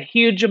a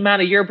huge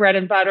amount of your bread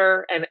and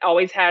butter, and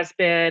always has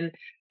been.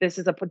 This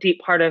is a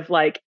deep part of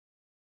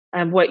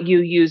what you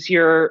use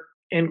your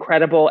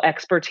incredible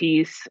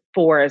expertise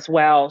for as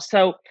well.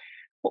 So,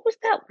 what was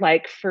that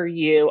like for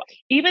you,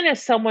 even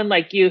as someone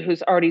like you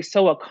who's already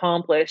so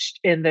accomplished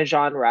in the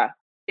genre?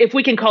 If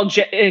we can call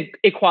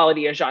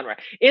equality a genre,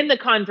 in the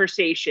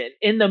conversation,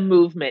 in the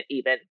movement,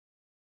 even.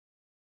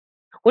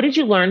 What did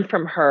you learn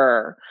from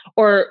her?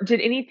 Or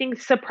did anything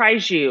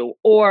surprise you?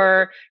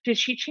 Or did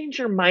she change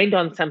your mind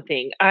on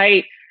something?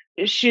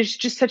 She's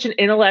just such an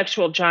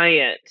intellectual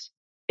giant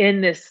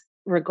in this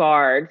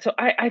regard. So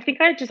I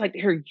think I'd just like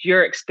to hear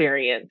your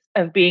experience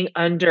of being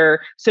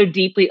so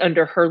deeply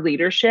under her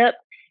leadership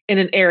in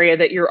an area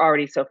that you're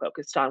already so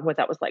focused on, what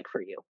that was like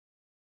for you.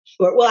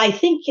 sure. Well, I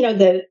think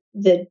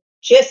the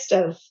gist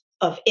of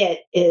it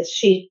is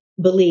she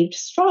believed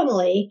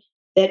strongly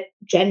that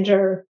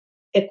gender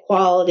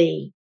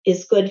equality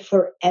is good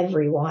for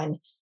everyone,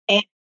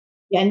 and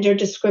gender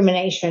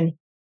discrimination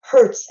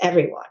hurts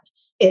everyone.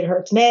 It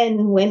hurts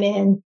men,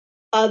 women,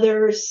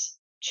 others,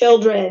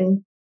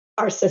 children,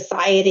 our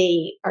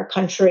society, our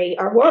country,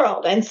 our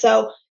world. And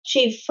so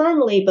she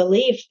firmly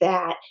believed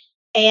that.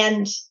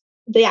 And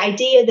the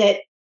idea that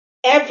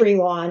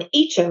everyone,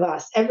 each of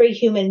us, every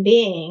human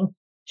being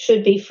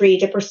should be free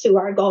to pursue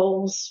our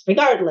goals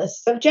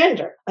regardless of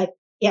gender. Like,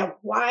 yeah,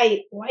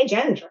 why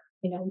gender?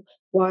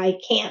 Why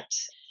can't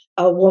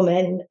a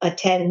woman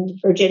attend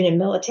Virginia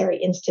Military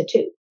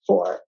Institute,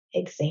 for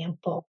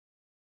example?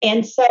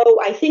 And so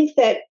I think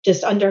that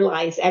just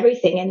underlies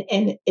everything.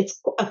 And it's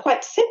a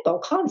quite simple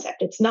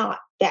concept. It's not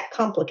that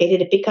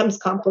complicated. It becomes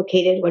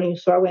complicated when you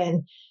throw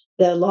in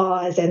the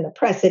laws and the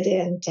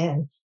precedent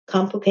and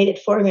complicated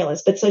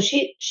formulas. But so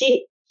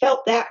she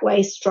felt that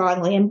way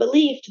strongly and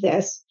believed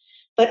this,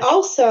 but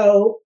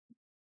also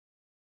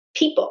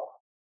people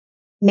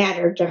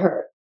mattered to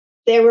her.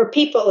 There were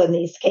people in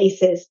these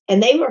cases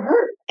and they were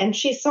hurt, and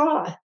she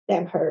saw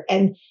them hurt,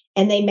 and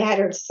they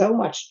mattered so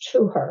much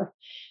to her.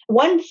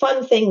 One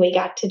fun thing we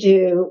got to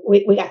do,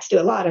 we got to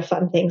do a lot of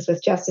fun things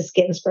with Justice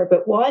Ginsburg,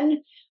 but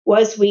one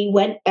was we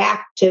went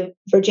back to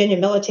Virginia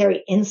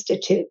Military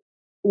Institute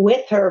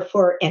with her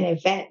for an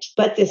event.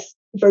 But this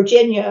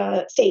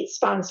Virginia state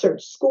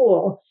sponsored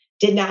school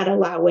did not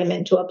allow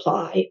women to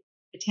apply,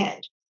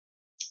 attend.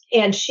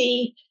 And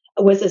she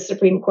was a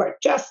Supreme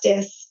Court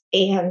justice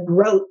and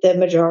wrote the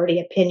majority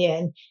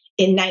opinion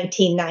in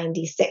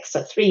 1996,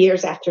 so 3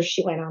 years after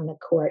she went on the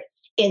court,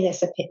 in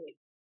this opinion.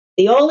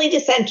 The only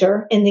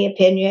dissenter in the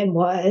opinion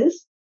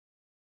was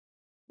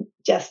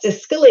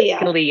Justice Scalia.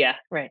 Scalia,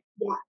 right.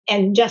 Yeah.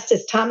 And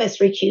Justice Thomas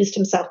recused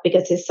himself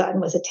because his son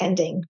was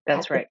attending.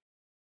 That's right.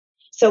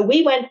 So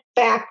we went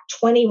back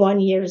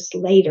 21 years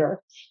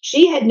later.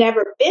 She had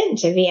never been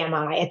to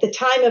VMI. At the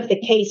time of the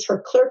case,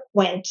 her clerk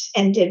went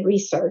and did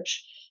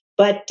research,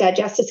 but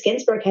Justice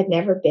Ginsburg had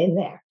never been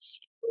there.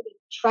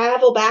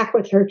 Travel back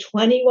with her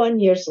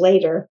 21 years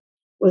later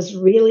was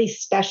really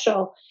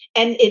special.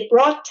 And it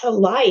brought to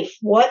life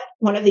what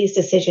one of these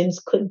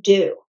decisions could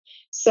do.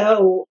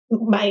 So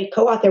my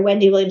co-author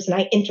Wendy Williams and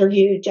I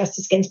interviewed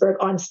Justice Ginsburg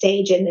on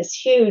stage in this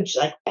huge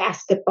like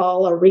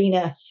basketball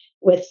arena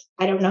with,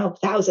 I don't know,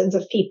 thousands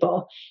of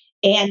people.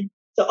 And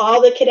so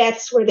all the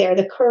cadets were there,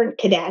 the current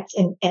cadets,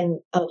 and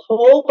a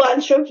whole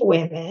bunch of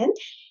women.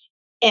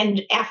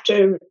 And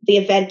after the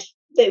event,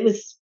 it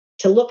was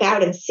to look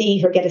out and see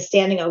her get a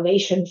standing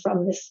ovation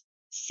from this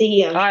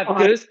sea of I have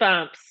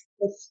goosebumps.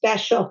 was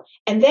special.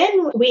 And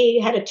then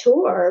we had a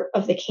tour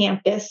of the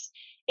campus.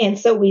 And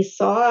so we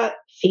saw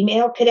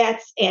female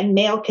cadets and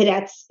male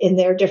cadets in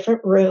their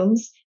different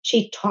rooms.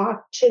 She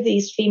talked to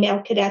these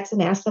female cadets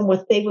and asked them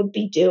what they would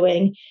be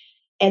doing.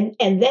 And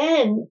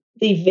then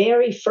the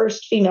very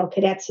first female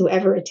cadets who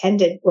ever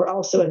attended were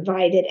also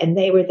invited, and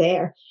they were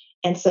there.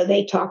 And so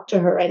they talked to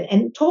her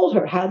and told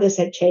her how this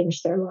had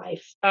changed their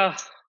life. Oh,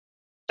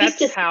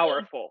 that's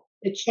powerful.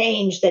 The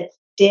change that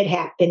did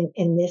happen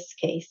in this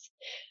case.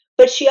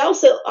 But she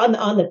also,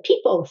 on the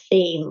people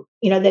theme,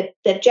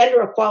 that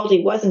gender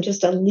equality wasn't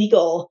just a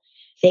legal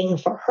thing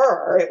for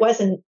her. It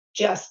wasn't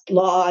just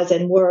laws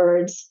and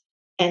words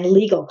and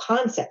legal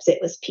concepts. It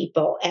was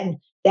people. And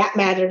that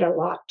mattered a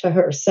lot to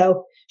her.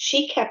 So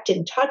she kept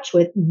in touch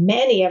with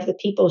many of the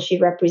people she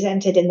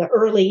represented in the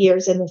early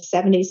years in the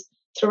 70s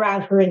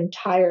throughout her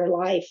entire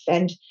life.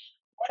 And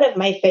one of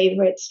my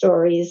favorite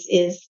stories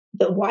is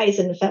the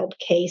Weisenfeld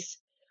case,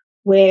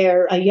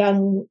 where a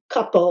young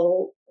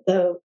couple,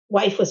 the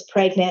wife was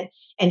pregnant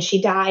and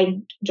she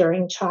died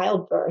during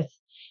childbirth.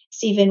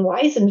 Stephen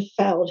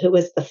Weisenfeld, who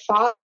was the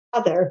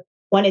father,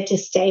 wanted to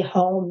stay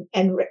home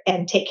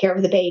and take care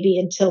of the baby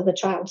until the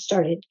child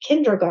started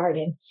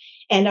kindergarten.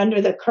 And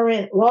under the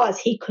current laws,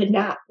 he could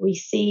not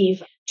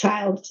receive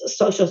child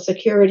Social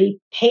Security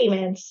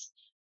payments.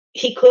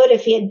 He could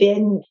if he had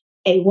been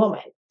a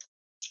woman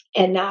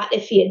and not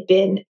if he had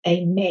been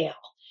a male.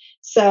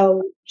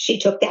 So she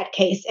took that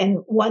case and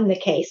won the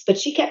case, but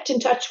she kept in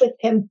touch with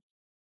him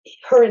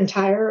her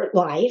entire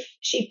life.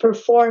 She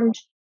performed.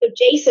 So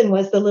Jason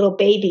was the little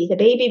baby. The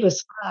baby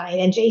was fine,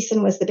 and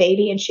Jason was the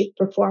baby, and she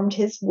performed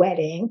his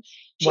wedding.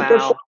 She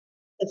performed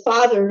the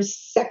father's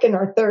second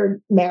or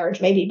third marriage,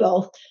 maybe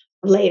both,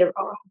 later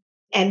on,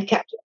 and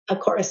kept a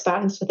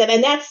correspondence with them.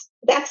 And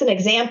that's an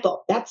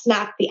example. That's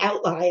not the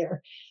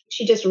outlier.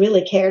 She just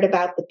really cared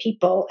about the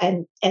people.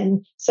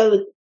 And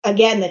so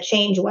again, the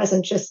change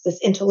wasn't just this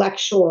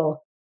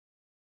intellectual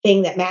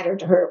thing that mattered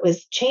to her. It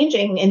was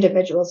changing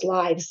individuals'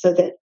 lives so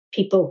that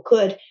people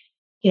could,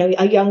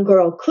 a young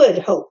girl could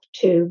hope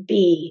to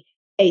be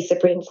a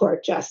Supreme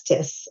Court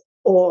justice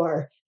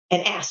or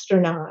an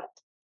astronaut,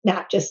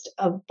 not just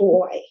a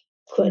boy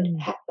could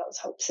have those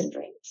hopes and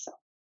dreams. So.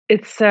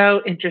 It's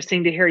so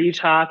interesting to hear you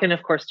talk and,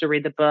 of course, to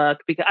read the book,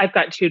 because I've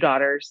got two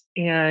daughters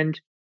and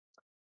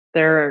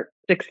they're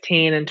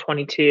 16 and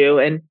 22.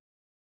 And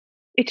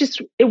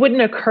it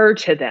wouldn't occur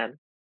to them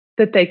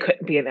that they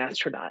couldn't be an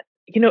astronaut.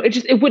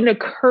 It wouldn't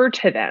occur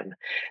to them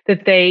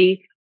that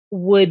they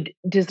would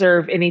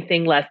deserve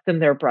anything less than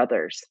their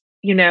brothers.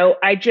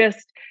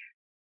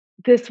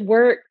 This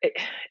work,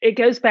 it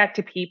goes back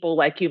to people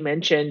like you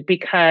mentioned,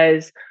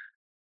 because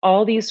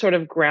all these sort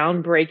of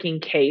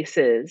groundbreaking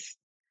cases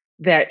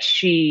that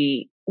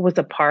she was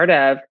a part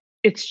of,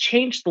 it's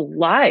changed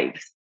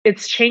lives.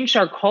 It's changed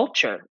our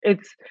culture.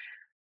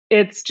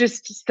 It's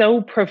just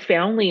so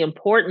profoundly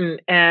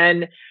important.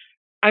 And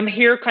I'm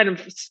here kind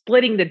of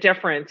splitting the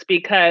difference,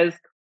 because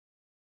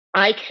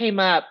I came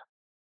up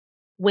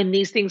when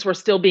these things were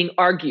still being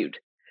argued,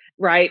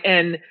 right?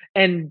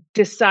 And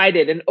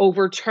decided and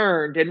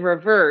overturned and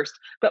reversed.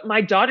 But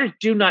my daughters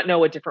do not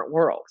know a different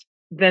world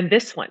than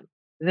this one,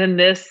 than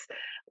this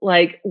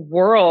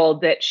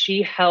world that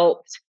she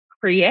helped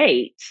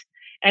create.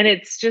 And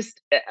it's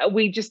just,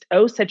 we just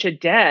owe such a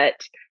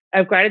debt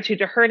of gratitude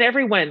to her and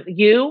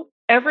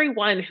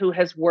everyone who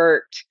has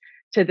worked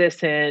to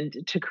this end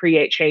to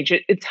create change.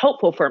 It's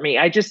hopeful for me.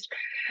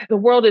 The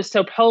world is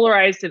so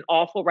polarized and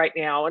awful right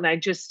now. And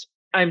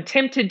I'm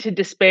tempted to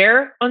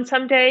despair on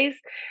some days.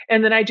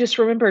 And then I just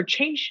remember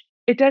change.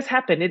 It does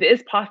happen. It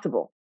is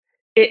possible.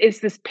 It is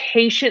this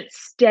patient,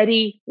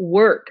 steady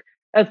work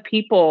of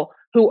people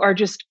who are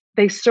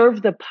they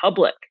serve the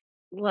public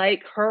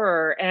like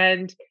her.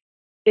 And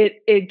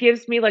it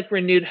gives me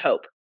renewed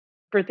hope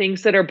for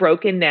things that are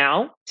broken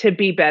now to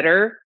be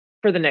better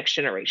for the next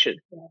generation.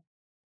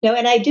 No,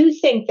 and I do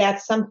think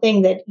that's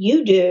something that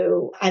you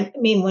do. I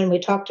mean, when we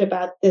talked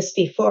about this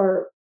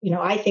before,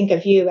 I think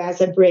of you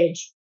as a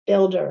bridge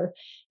builder,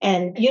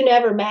 and you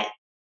never met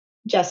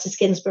Justice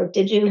Ginsburg,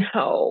 did you?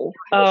 No.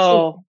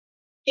 Oh.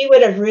 She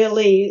would have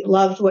really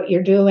loved what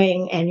you're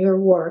doing and your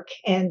work,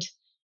 and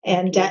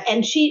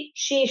she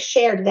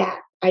shared that.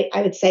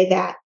 I would say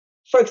that,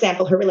 for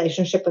example, her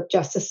relationship with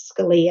Justice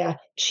Scalia,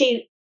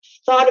 she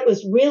thought it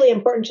was really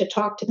important to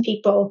talk to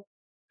people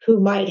who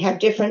might have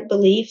different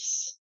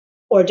beliefs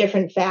or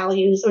different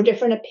values or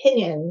different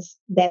opinions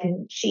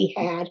than she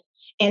had,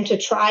 and to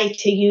try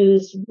to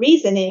use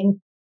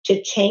reasoning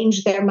to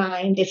change their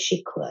mind if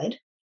she could.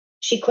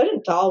 She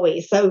couldn't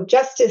always. So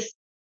Justice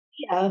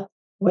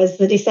was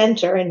the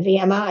dissenter in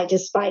VMI,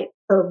 despite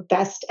her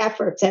best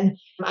efforts. And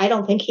I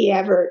don't think he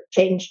ever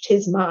changed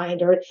his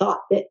mind or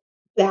thought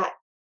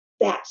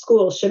that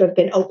school should have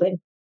been open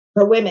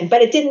for women.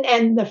 But it didn't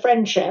end the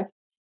friendship.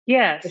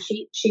 Yes.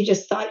 She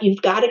just thought,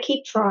 you've got to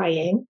keep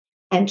trying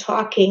and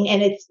talking,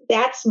 and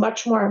that's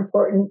much more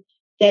important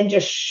than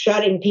just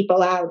shutting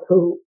people out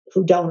who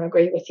don't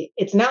agree with you.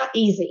 It's not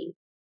easy,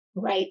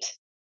 right?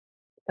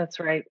 That's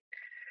right.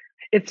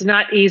 It's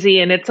not easy,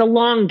 and it's a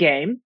long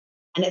game,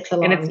 and it's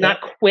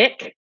not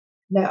quick.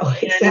 No,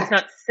 exactly. And it's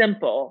not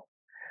simple,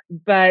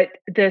 but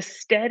the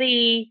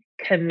steady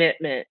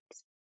commitment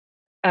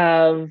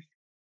of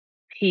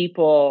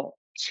people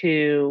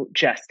to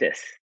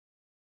justice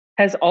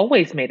has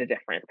always made a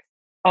difference.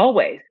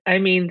 Always. I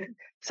mean,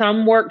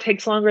 some work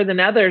takes longer than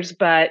others,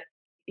 but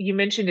you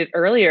mentioned it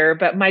earlier,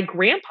 but my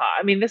grandpa,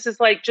 I mean, this is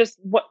like just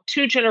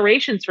 2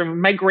 generations from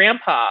my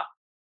grandpa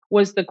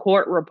was the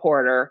court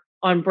reporter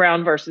on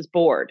Brown versus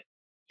Board.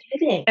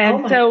 Kidding.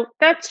 And so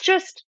that's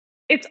just,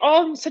 it's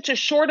all in such a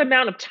short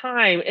amount of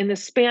time in the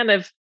span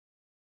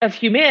of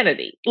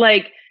humanity.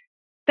 Like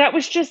that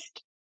was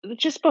just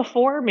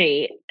before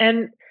me.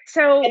 And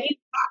so have you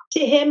talked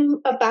to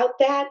him about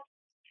that?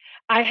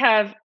 I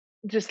have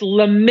just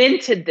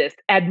lamented this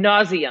ad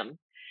nauseum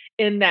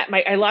in that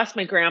I lost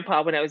my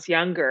grandpa when I was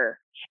younger,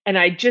 and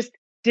I just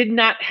didn't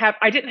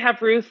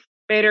have Ruth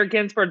Bader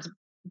Ginsburg's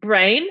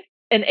brain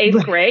in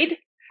 8th grade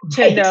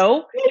to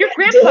know your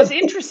grandpa's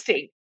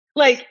interesting.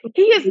 Like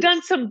he has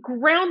done some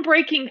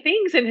groundbreaking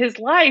things in his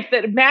life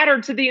that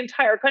mattered to the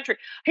entire country.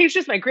 He was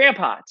just my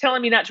grandpa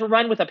telling me not to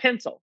run with a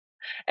pencil.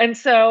 And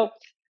so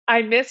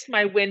I missed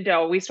my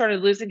window. We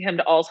started losing him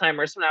to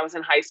Alzheimer's when I was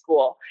in high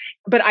school.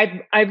 But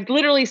I've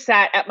literally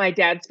sat at my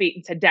dad's feet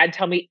and said, Dad,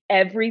 tell me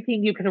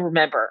everything you can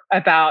remember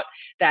about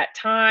that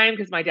time.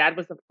 Because my dad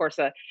was, of course,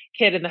 a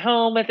kid in the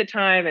home at the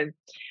time. And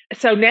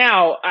so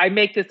now I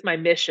make this my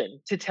mission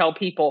to tell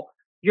people,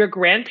 your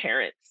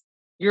grandparents,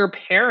 your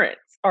parents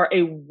are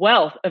a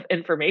wealth of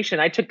information.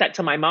 I took that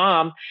to my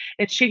mom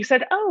and she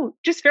said, oh,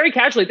 just very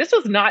casually, this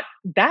was not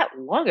that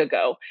long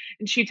ago.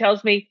 And she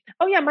tells me,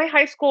 oh yeah, my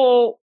high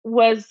school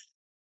was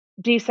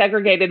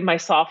desegregated my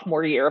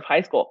sophomore year of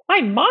high school. My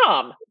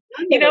mom,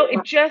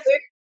 it just.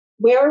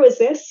 Where was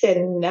this?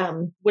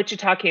 In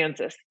Wichita,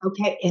 Kansas.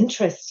 Okay,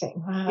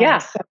 interesting. Wow.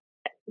 Yeah.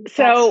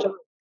 So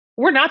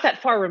we're not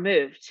that far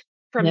removed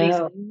from these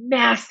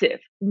massive,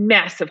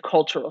 massive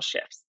cultural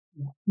shifts.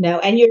 No,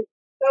 and you're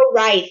so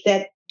right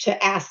that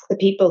to ask the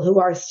people who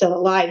are still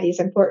alive these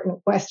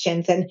important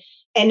questions.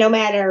 And no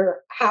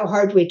matter how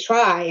hard we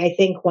try, I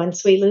think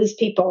once we lose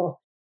people,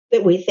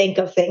 that we think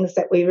of things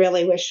that we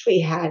really wish we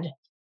had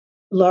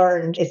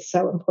learned. It's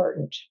so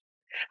important.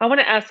 I want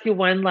to ask you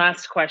one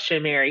last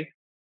question, Mary.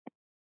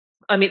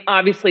 I mean,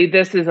 obviously,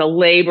 this is a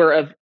labor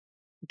of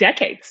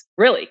decades,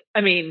 really.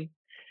 I mean,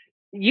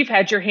 you've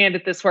had your hand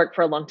at this work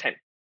for a long time.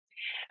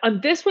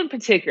 On this one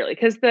particularly,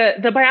 because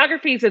the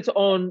biography is its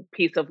own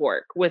piece of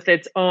work with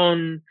its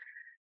own.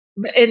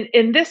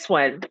 In this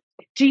one,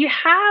 do you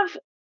have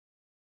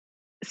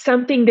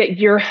something that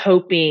you're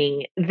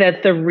hoping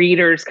that the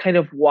readers kind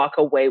of walk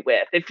away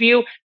with?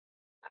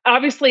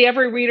 Obviously,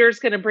 every reader is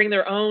going to bring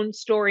their own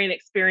story and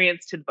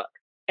experience to the book,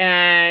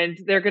 and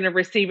they're going to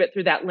receive it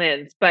through that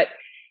lens. But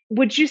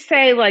would you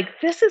say,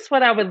 like, this is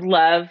what I would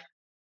love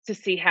to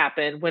see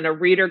happen when a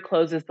reader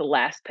closes the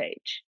last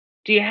page?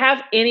 Do you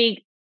have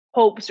any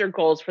hopes or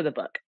goals for the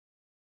book?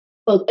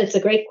 Well, it's a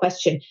great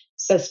question.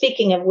 So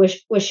speaking of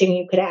wishing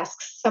you could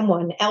ask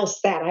someone else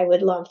that, I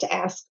would love to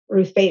ask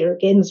Ruth Bader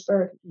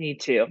Ginsburg. Me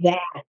too. That.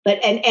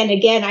 But and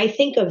again, I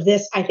think of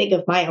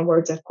my own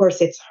words. Of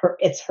course, it's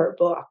her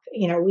book.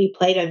 We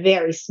played a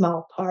very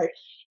small part,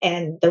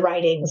 and the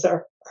writings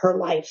are her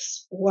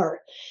life's work.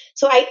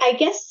 So I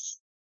guess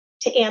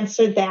to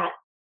answer that,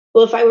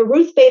 well, if I were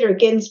Ruth Bader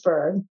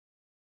Ginsburg,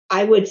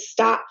 I would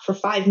stop for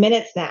 5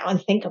 minutes now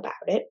and think about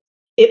it.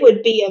 It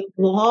would be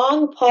a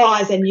long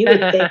pause, and you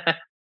would think,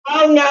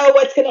 oh no,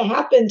 what's going to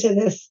happen to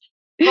this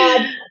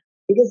pod?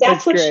 Because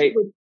that's what she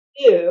would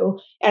do.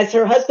 As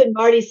her husband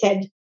Marty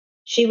said,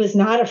 she was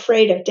not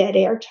afraid of dead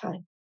air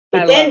time.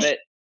 But then she'd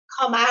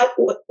come out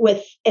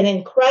with an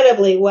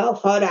incredibly well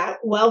thought out,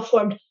 well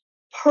formed,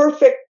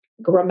 perfect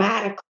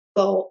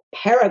grammatical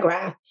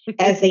paragraph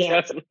as the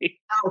answer.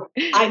 No,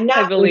 I'm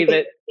not. I believe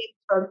it.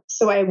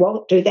 So I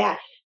won't do that.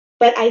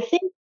 But I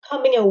think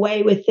coming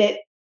away with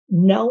it,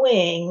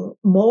 knowing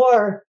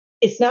more,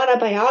 it's not a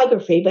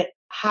biography, but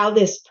how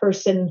this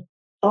person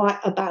thought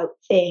about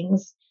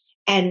things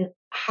and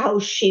how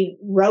she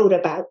wrote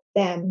about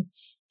them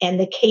and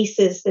the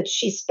cases that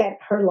she spent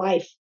her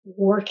life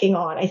working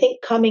on. I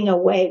think coming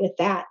away with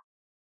that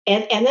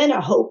and then a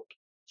hope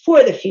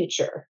for the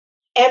future.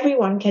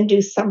 Everyone can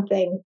do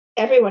something.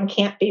 Everyone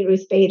can't be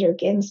Ruth Bader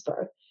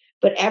Ginsburg,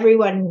 but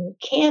everyone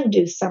can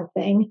do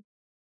something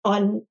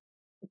on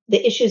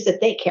the issues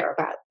that they care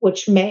about,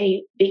 which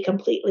may be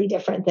completely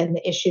different than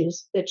the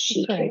issues that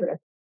she cared about.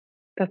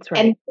 That's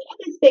right. And the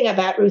other thing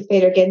about Ruth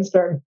Bader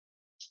Ginsburg,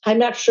 I'm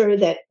not sure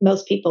that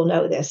most people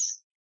know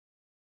this.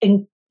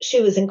 And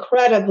she was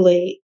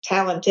incredibly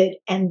talented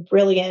and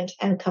brilliant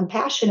and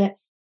compassionate,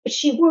 but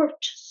she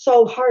worked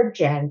so hard,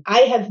 Jen.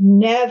 I have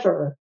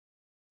never,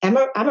 I'm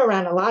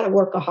around a lot of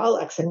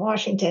workaholics in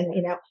Washington,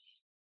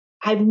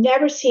 I've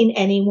never seen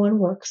anyone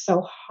work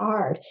so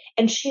hard,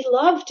 and she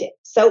loved it.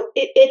 So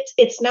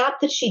it's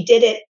not that she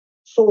did it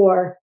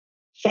for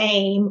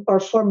fame or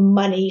for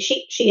money.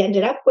 She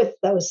ended up with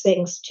those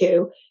things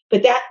too,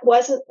 but that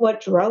wasn't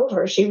what drove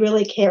her. She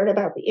really cared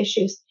about the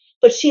issues,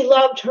 but she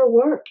loved her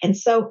work. And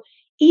so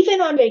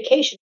even on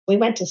vacation, we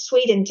went to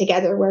Sweden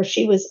together where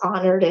she was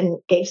honored and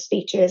gave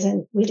speeches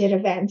and we did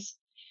events.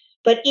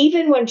 But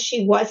even when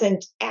she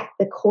wasn't at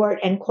the court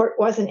and court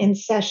wasn't in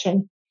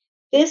session,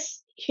 this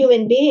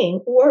human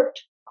being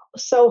worked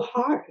so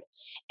hard.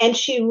 And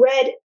she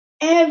read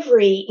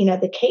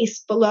the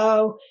case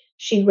below.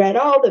 She read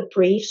all the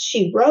briefs.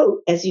 She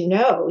wrote, as you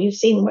know, you've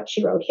seen what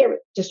she wrote here,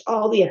 just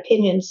all the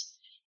opinions.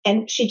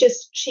 And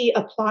she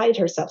applied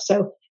herself.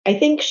 So I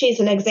think she's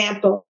an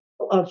example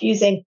of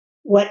using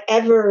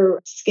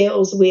whatever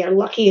skills we are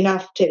lucky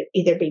enough to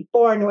either be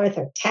born with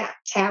or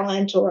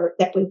talent, or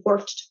that we've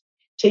worked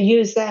to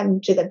use them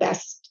to the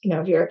best,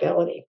 of your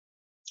ability.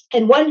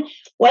 And one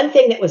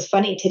thing that was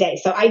funny today,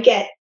 so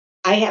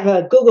I have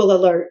a Google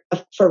alert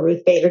for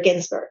Ruth Bader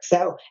Ginsburg.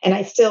 So, and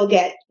I still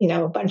get,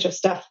 a bunch of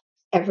stuff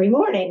every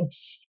morning.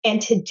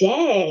 And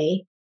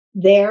today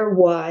there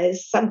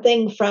was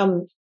something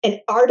from an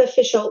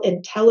artificial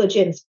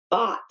intelligence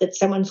bot that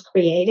someone's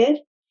created.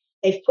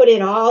 They've put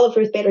in all of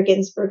Ruth Bader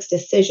Ginsburg's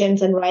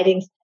decisions and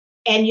writings.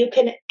 And you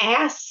can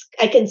ask,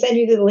 I can send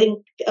you the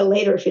link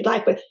later if you'd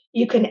like, but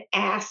you can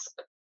ask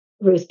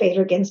Ruth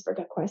Bader Ginsburg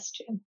a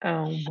question.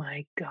 Oh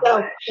my gosh.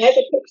 So there's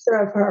a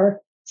picture of her.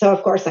 So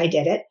of course I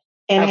did it.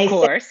 And of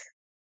course. Said,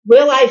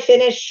 will I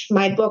finish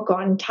my book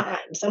on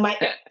time? So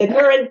the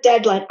current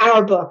deadline,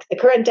 the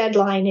current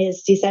deadline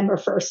is December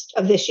 1st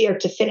of this year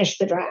to finish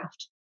the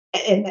draft.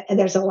 And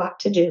there's a lot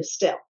to do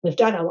still. We've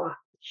done a lot.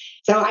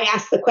 So I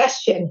asked the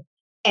question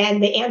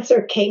and the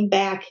answer came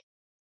back,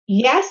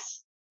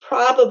 yes,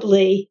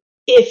 probably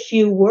if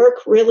you work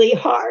really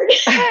hard.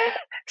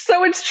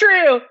 So it's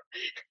true.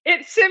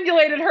 It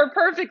simulated her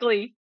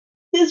perfectly.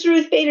 This is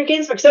Ruth Bader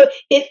Ginsburg. So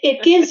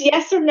it gives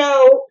yes or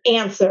no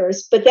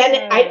answers, but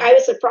then I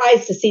was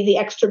surprised to see the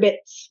extra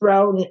bits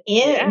thrown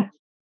in. Yeah.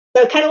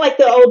 So kind of like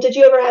the old, did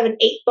you ever have an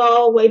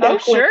 8-ball way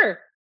back? Oh, sure.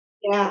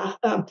 Yeah.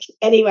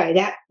 Anyway,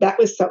 that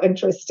was so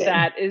interesting.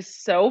 That is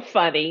so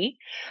funny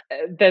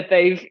that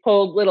they've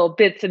pulled little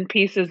bits and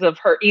pieces of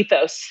her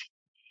ethos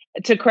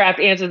to craft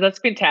answers. That's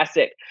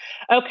fantastic.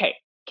 Okay.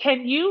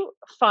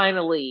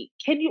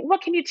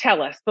 What can you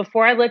tell us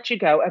before I let you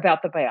go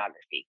about the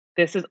biography?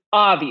 This is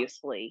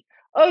obviously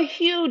a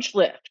huge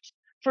lift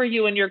for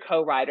you and your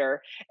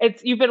co-writer.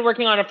 You've been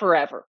working on it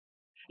forever.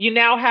 You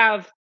now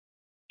have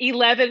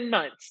 11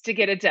 months to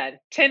get it done,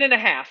 10 and a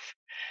half.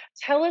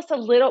 Tell us a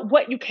little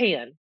what you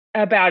can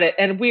about it.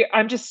 And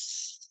I'm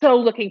just so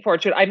looking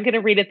forward to it. I'm going to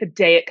read it the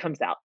day it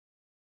comes out.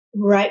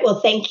 Right.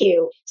 Well, thank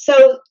you.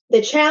 So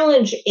the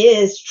challenge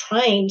is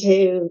trying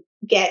to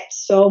get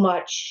so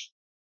much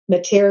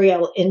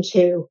material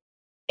into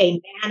a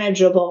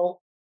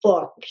manageable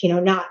book.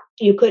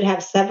 You could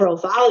have several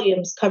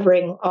volumes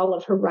covering all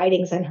of her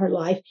writings and her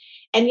life.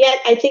 And yet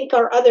I think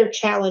our other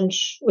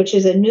challenge, which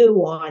is a new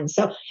one.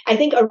 So I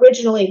think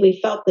originally we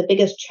felt the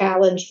biggest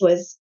challenge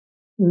was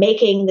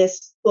making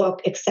this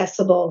book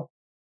accessible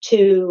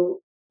to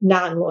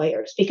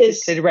non-lawyers,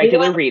 because the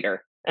regular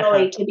reader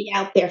to be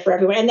out there for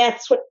everyone. And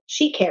that's what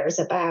she cares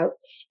about,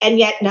 and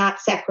yet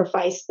not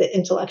sacrifice the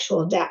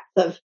intellectual depth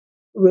of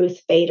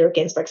Ruth Bader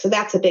Ginsburg. So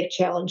that's a big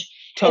challenge.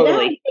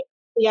 Totally. And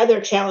the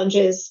other challenge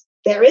is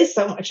there is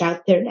so much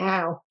out there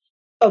now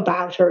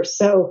about her.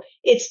 So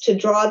it's to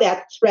draw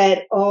that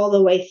thread all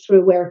the way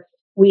through where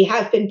we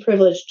have been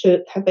privileged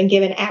to have been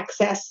given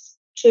access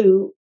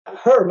to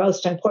her,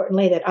 most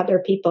importantly, that other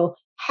people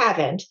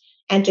haven't,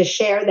 and to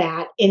share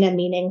that in a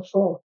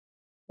meaningful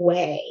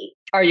way.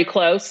 Are you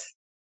close?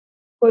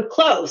 We're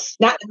close,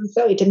 not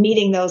necessarily to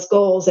meeting those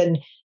goals and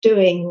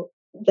doing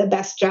the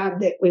best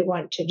job that we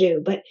want to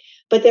do, but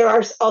there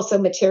are also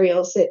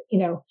materials that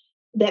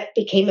that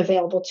became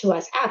available to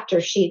us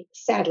after she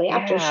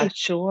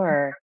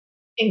sure,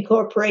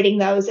 incorporating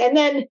those and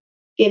then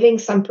giving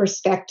some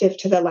perspective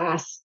to the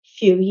last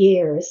few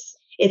years.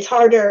 It's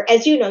harder,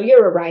 as you know,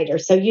 you're a writer,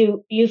 so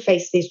you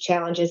face these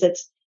challenges.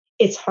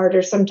 It's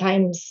harder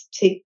sometimes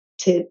to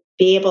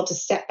be able to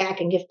step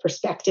back and give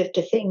perspective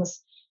to things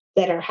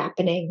that are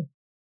happening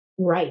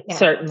right now.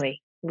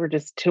 Certainly.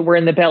 We're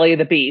in the belly of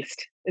the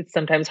beast. It's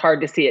sometimes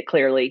hard to see it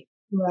clearly.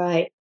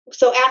 Right.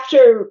 So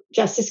after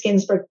Justice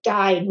Ginsburg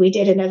died, we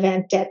did an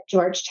event at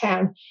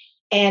Georgetown.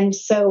 And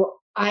so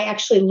I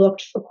actually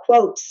looked for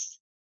quotes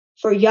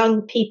for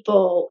young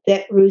people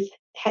that Ruth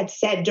had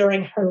said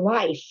during her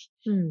life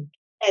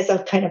as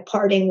a kind of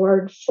parting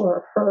word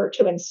for her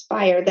to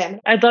inspire them.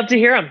 I'd love to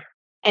hear them.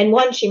 And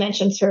one, she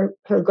mentions her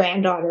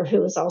granddaughter,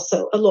 who is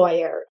also a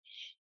lawyer.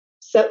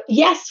 So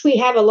yes, we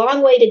have a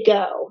long way to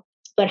go,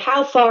 but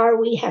how far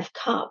we have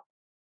come.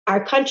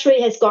 Our country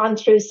has gone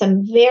through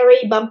some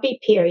very bumpy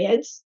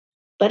periods,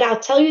 but I'll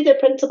tell you the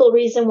principal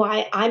reason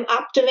why I'm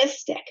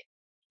optimistic.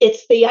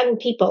 It's the young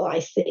people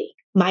I see.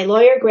 My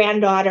lawyer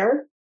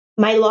granddaughter,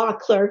 my law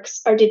clerks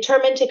are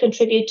determined to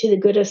contribute to the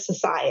good of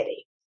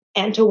society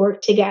and to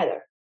work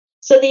together.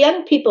 So the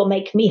young people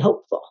make me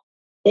hopeful.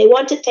 They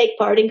want to take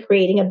part in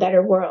creating a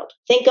better world.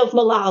 Think of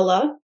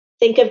Malala.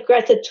 Think of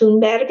Greta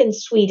Thunberg in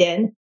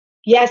Sweden.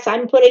 Yes,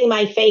 I'm putting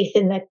my faith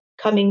in the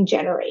coming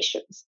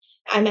generations.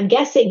 I'm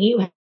guessing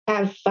you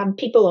have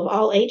people of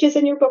all ages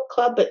in your book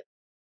club,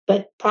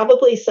 but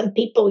probably some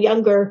people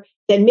younger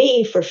than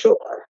me for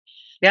sure.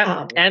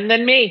 Yeah, and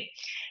then me.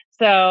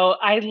 So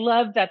I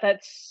love that.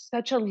 That's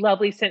such a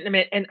lovely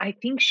sentiment. And I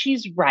think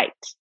she's right.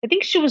 I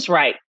think she was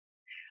right.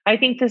 I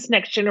think this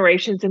next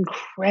generation is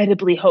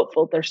incredibly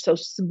hopeful. They're so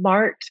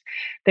smart.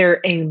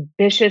 They're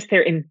ambitious.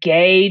 They're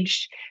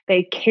engaged.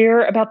 They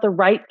care about the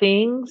right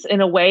things in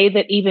a way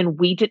that even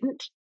we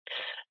didn't,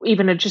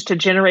 even just a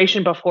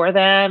generation before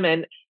them.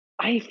 And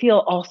I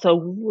feel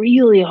also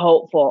really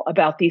hopeful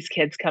about these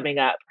kids coming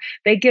up.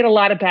 They get a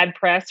lot of bad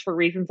press for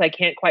reasons I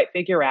can't quite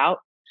figure out.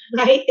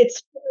 Right?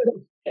 It's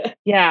true.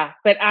 Yeah,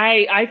 but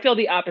I feel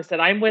the opposite.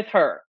 I'm with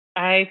her.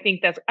 I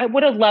think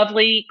what a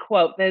lovely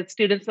quote. The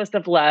students must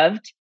have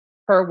loved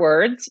her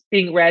words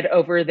being read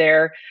over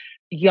their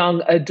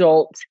young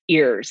adult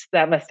ears.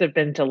 That must have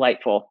been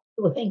delightful.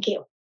 Well, thank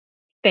you.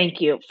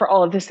 Thank you for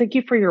all of this. Thank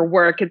you for your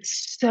work.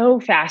 It's so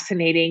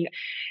fascinating.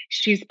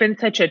 She's been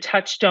such a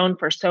touchstone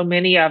for so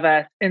many of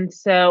us. And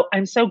so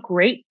I'm so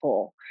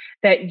grateful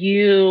that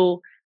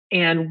you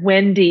and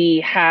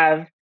Wendy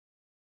have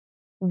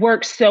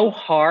worked so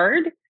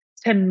hard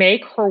to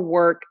make her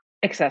work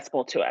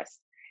accessible to us.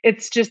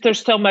 It's just,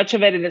 there's so much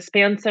of it and it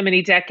spans so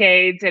many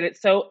decades and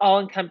it's so all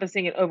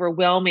encompassing and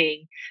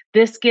overwhelming.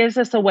 This gives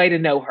us a way to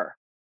know her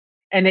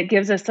and it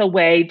gives us a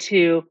way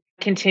to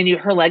continue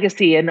her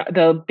legacy in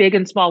the big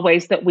and small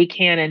ways that we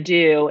can and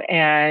do.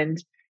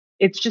 And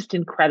it's just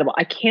incredible.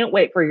 I can't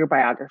wait for your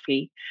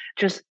biography.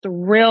 Just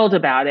thrilled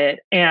about it.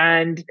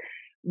 And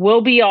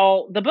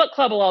the book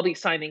club will all be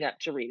signing up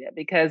to read it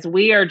because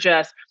we are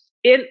just,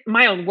 in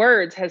my own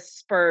words, has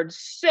spurred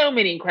so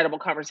many incredible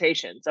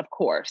conversations, of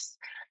course,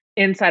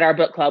 inside our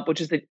book club,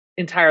 which is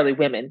entirely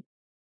women.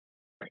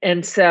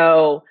 And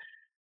so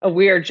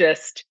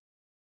this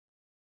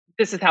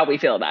is how we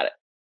feel about it.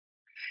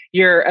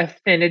 Your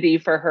affinity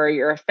for her,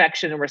 your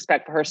affection and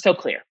respect for her, so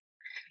clear.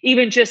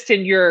 Even just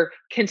in your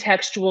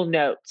contextual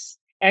notes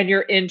and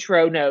your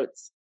intro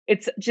notes,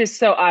 it's just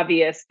so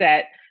obvious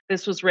that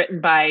this was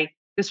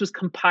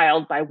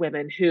compiled by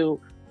women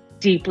who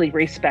deeply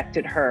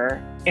respected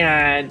her.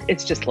 And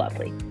it's just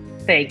lovely.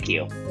 Thank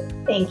you.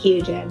 Thank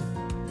you, Jen.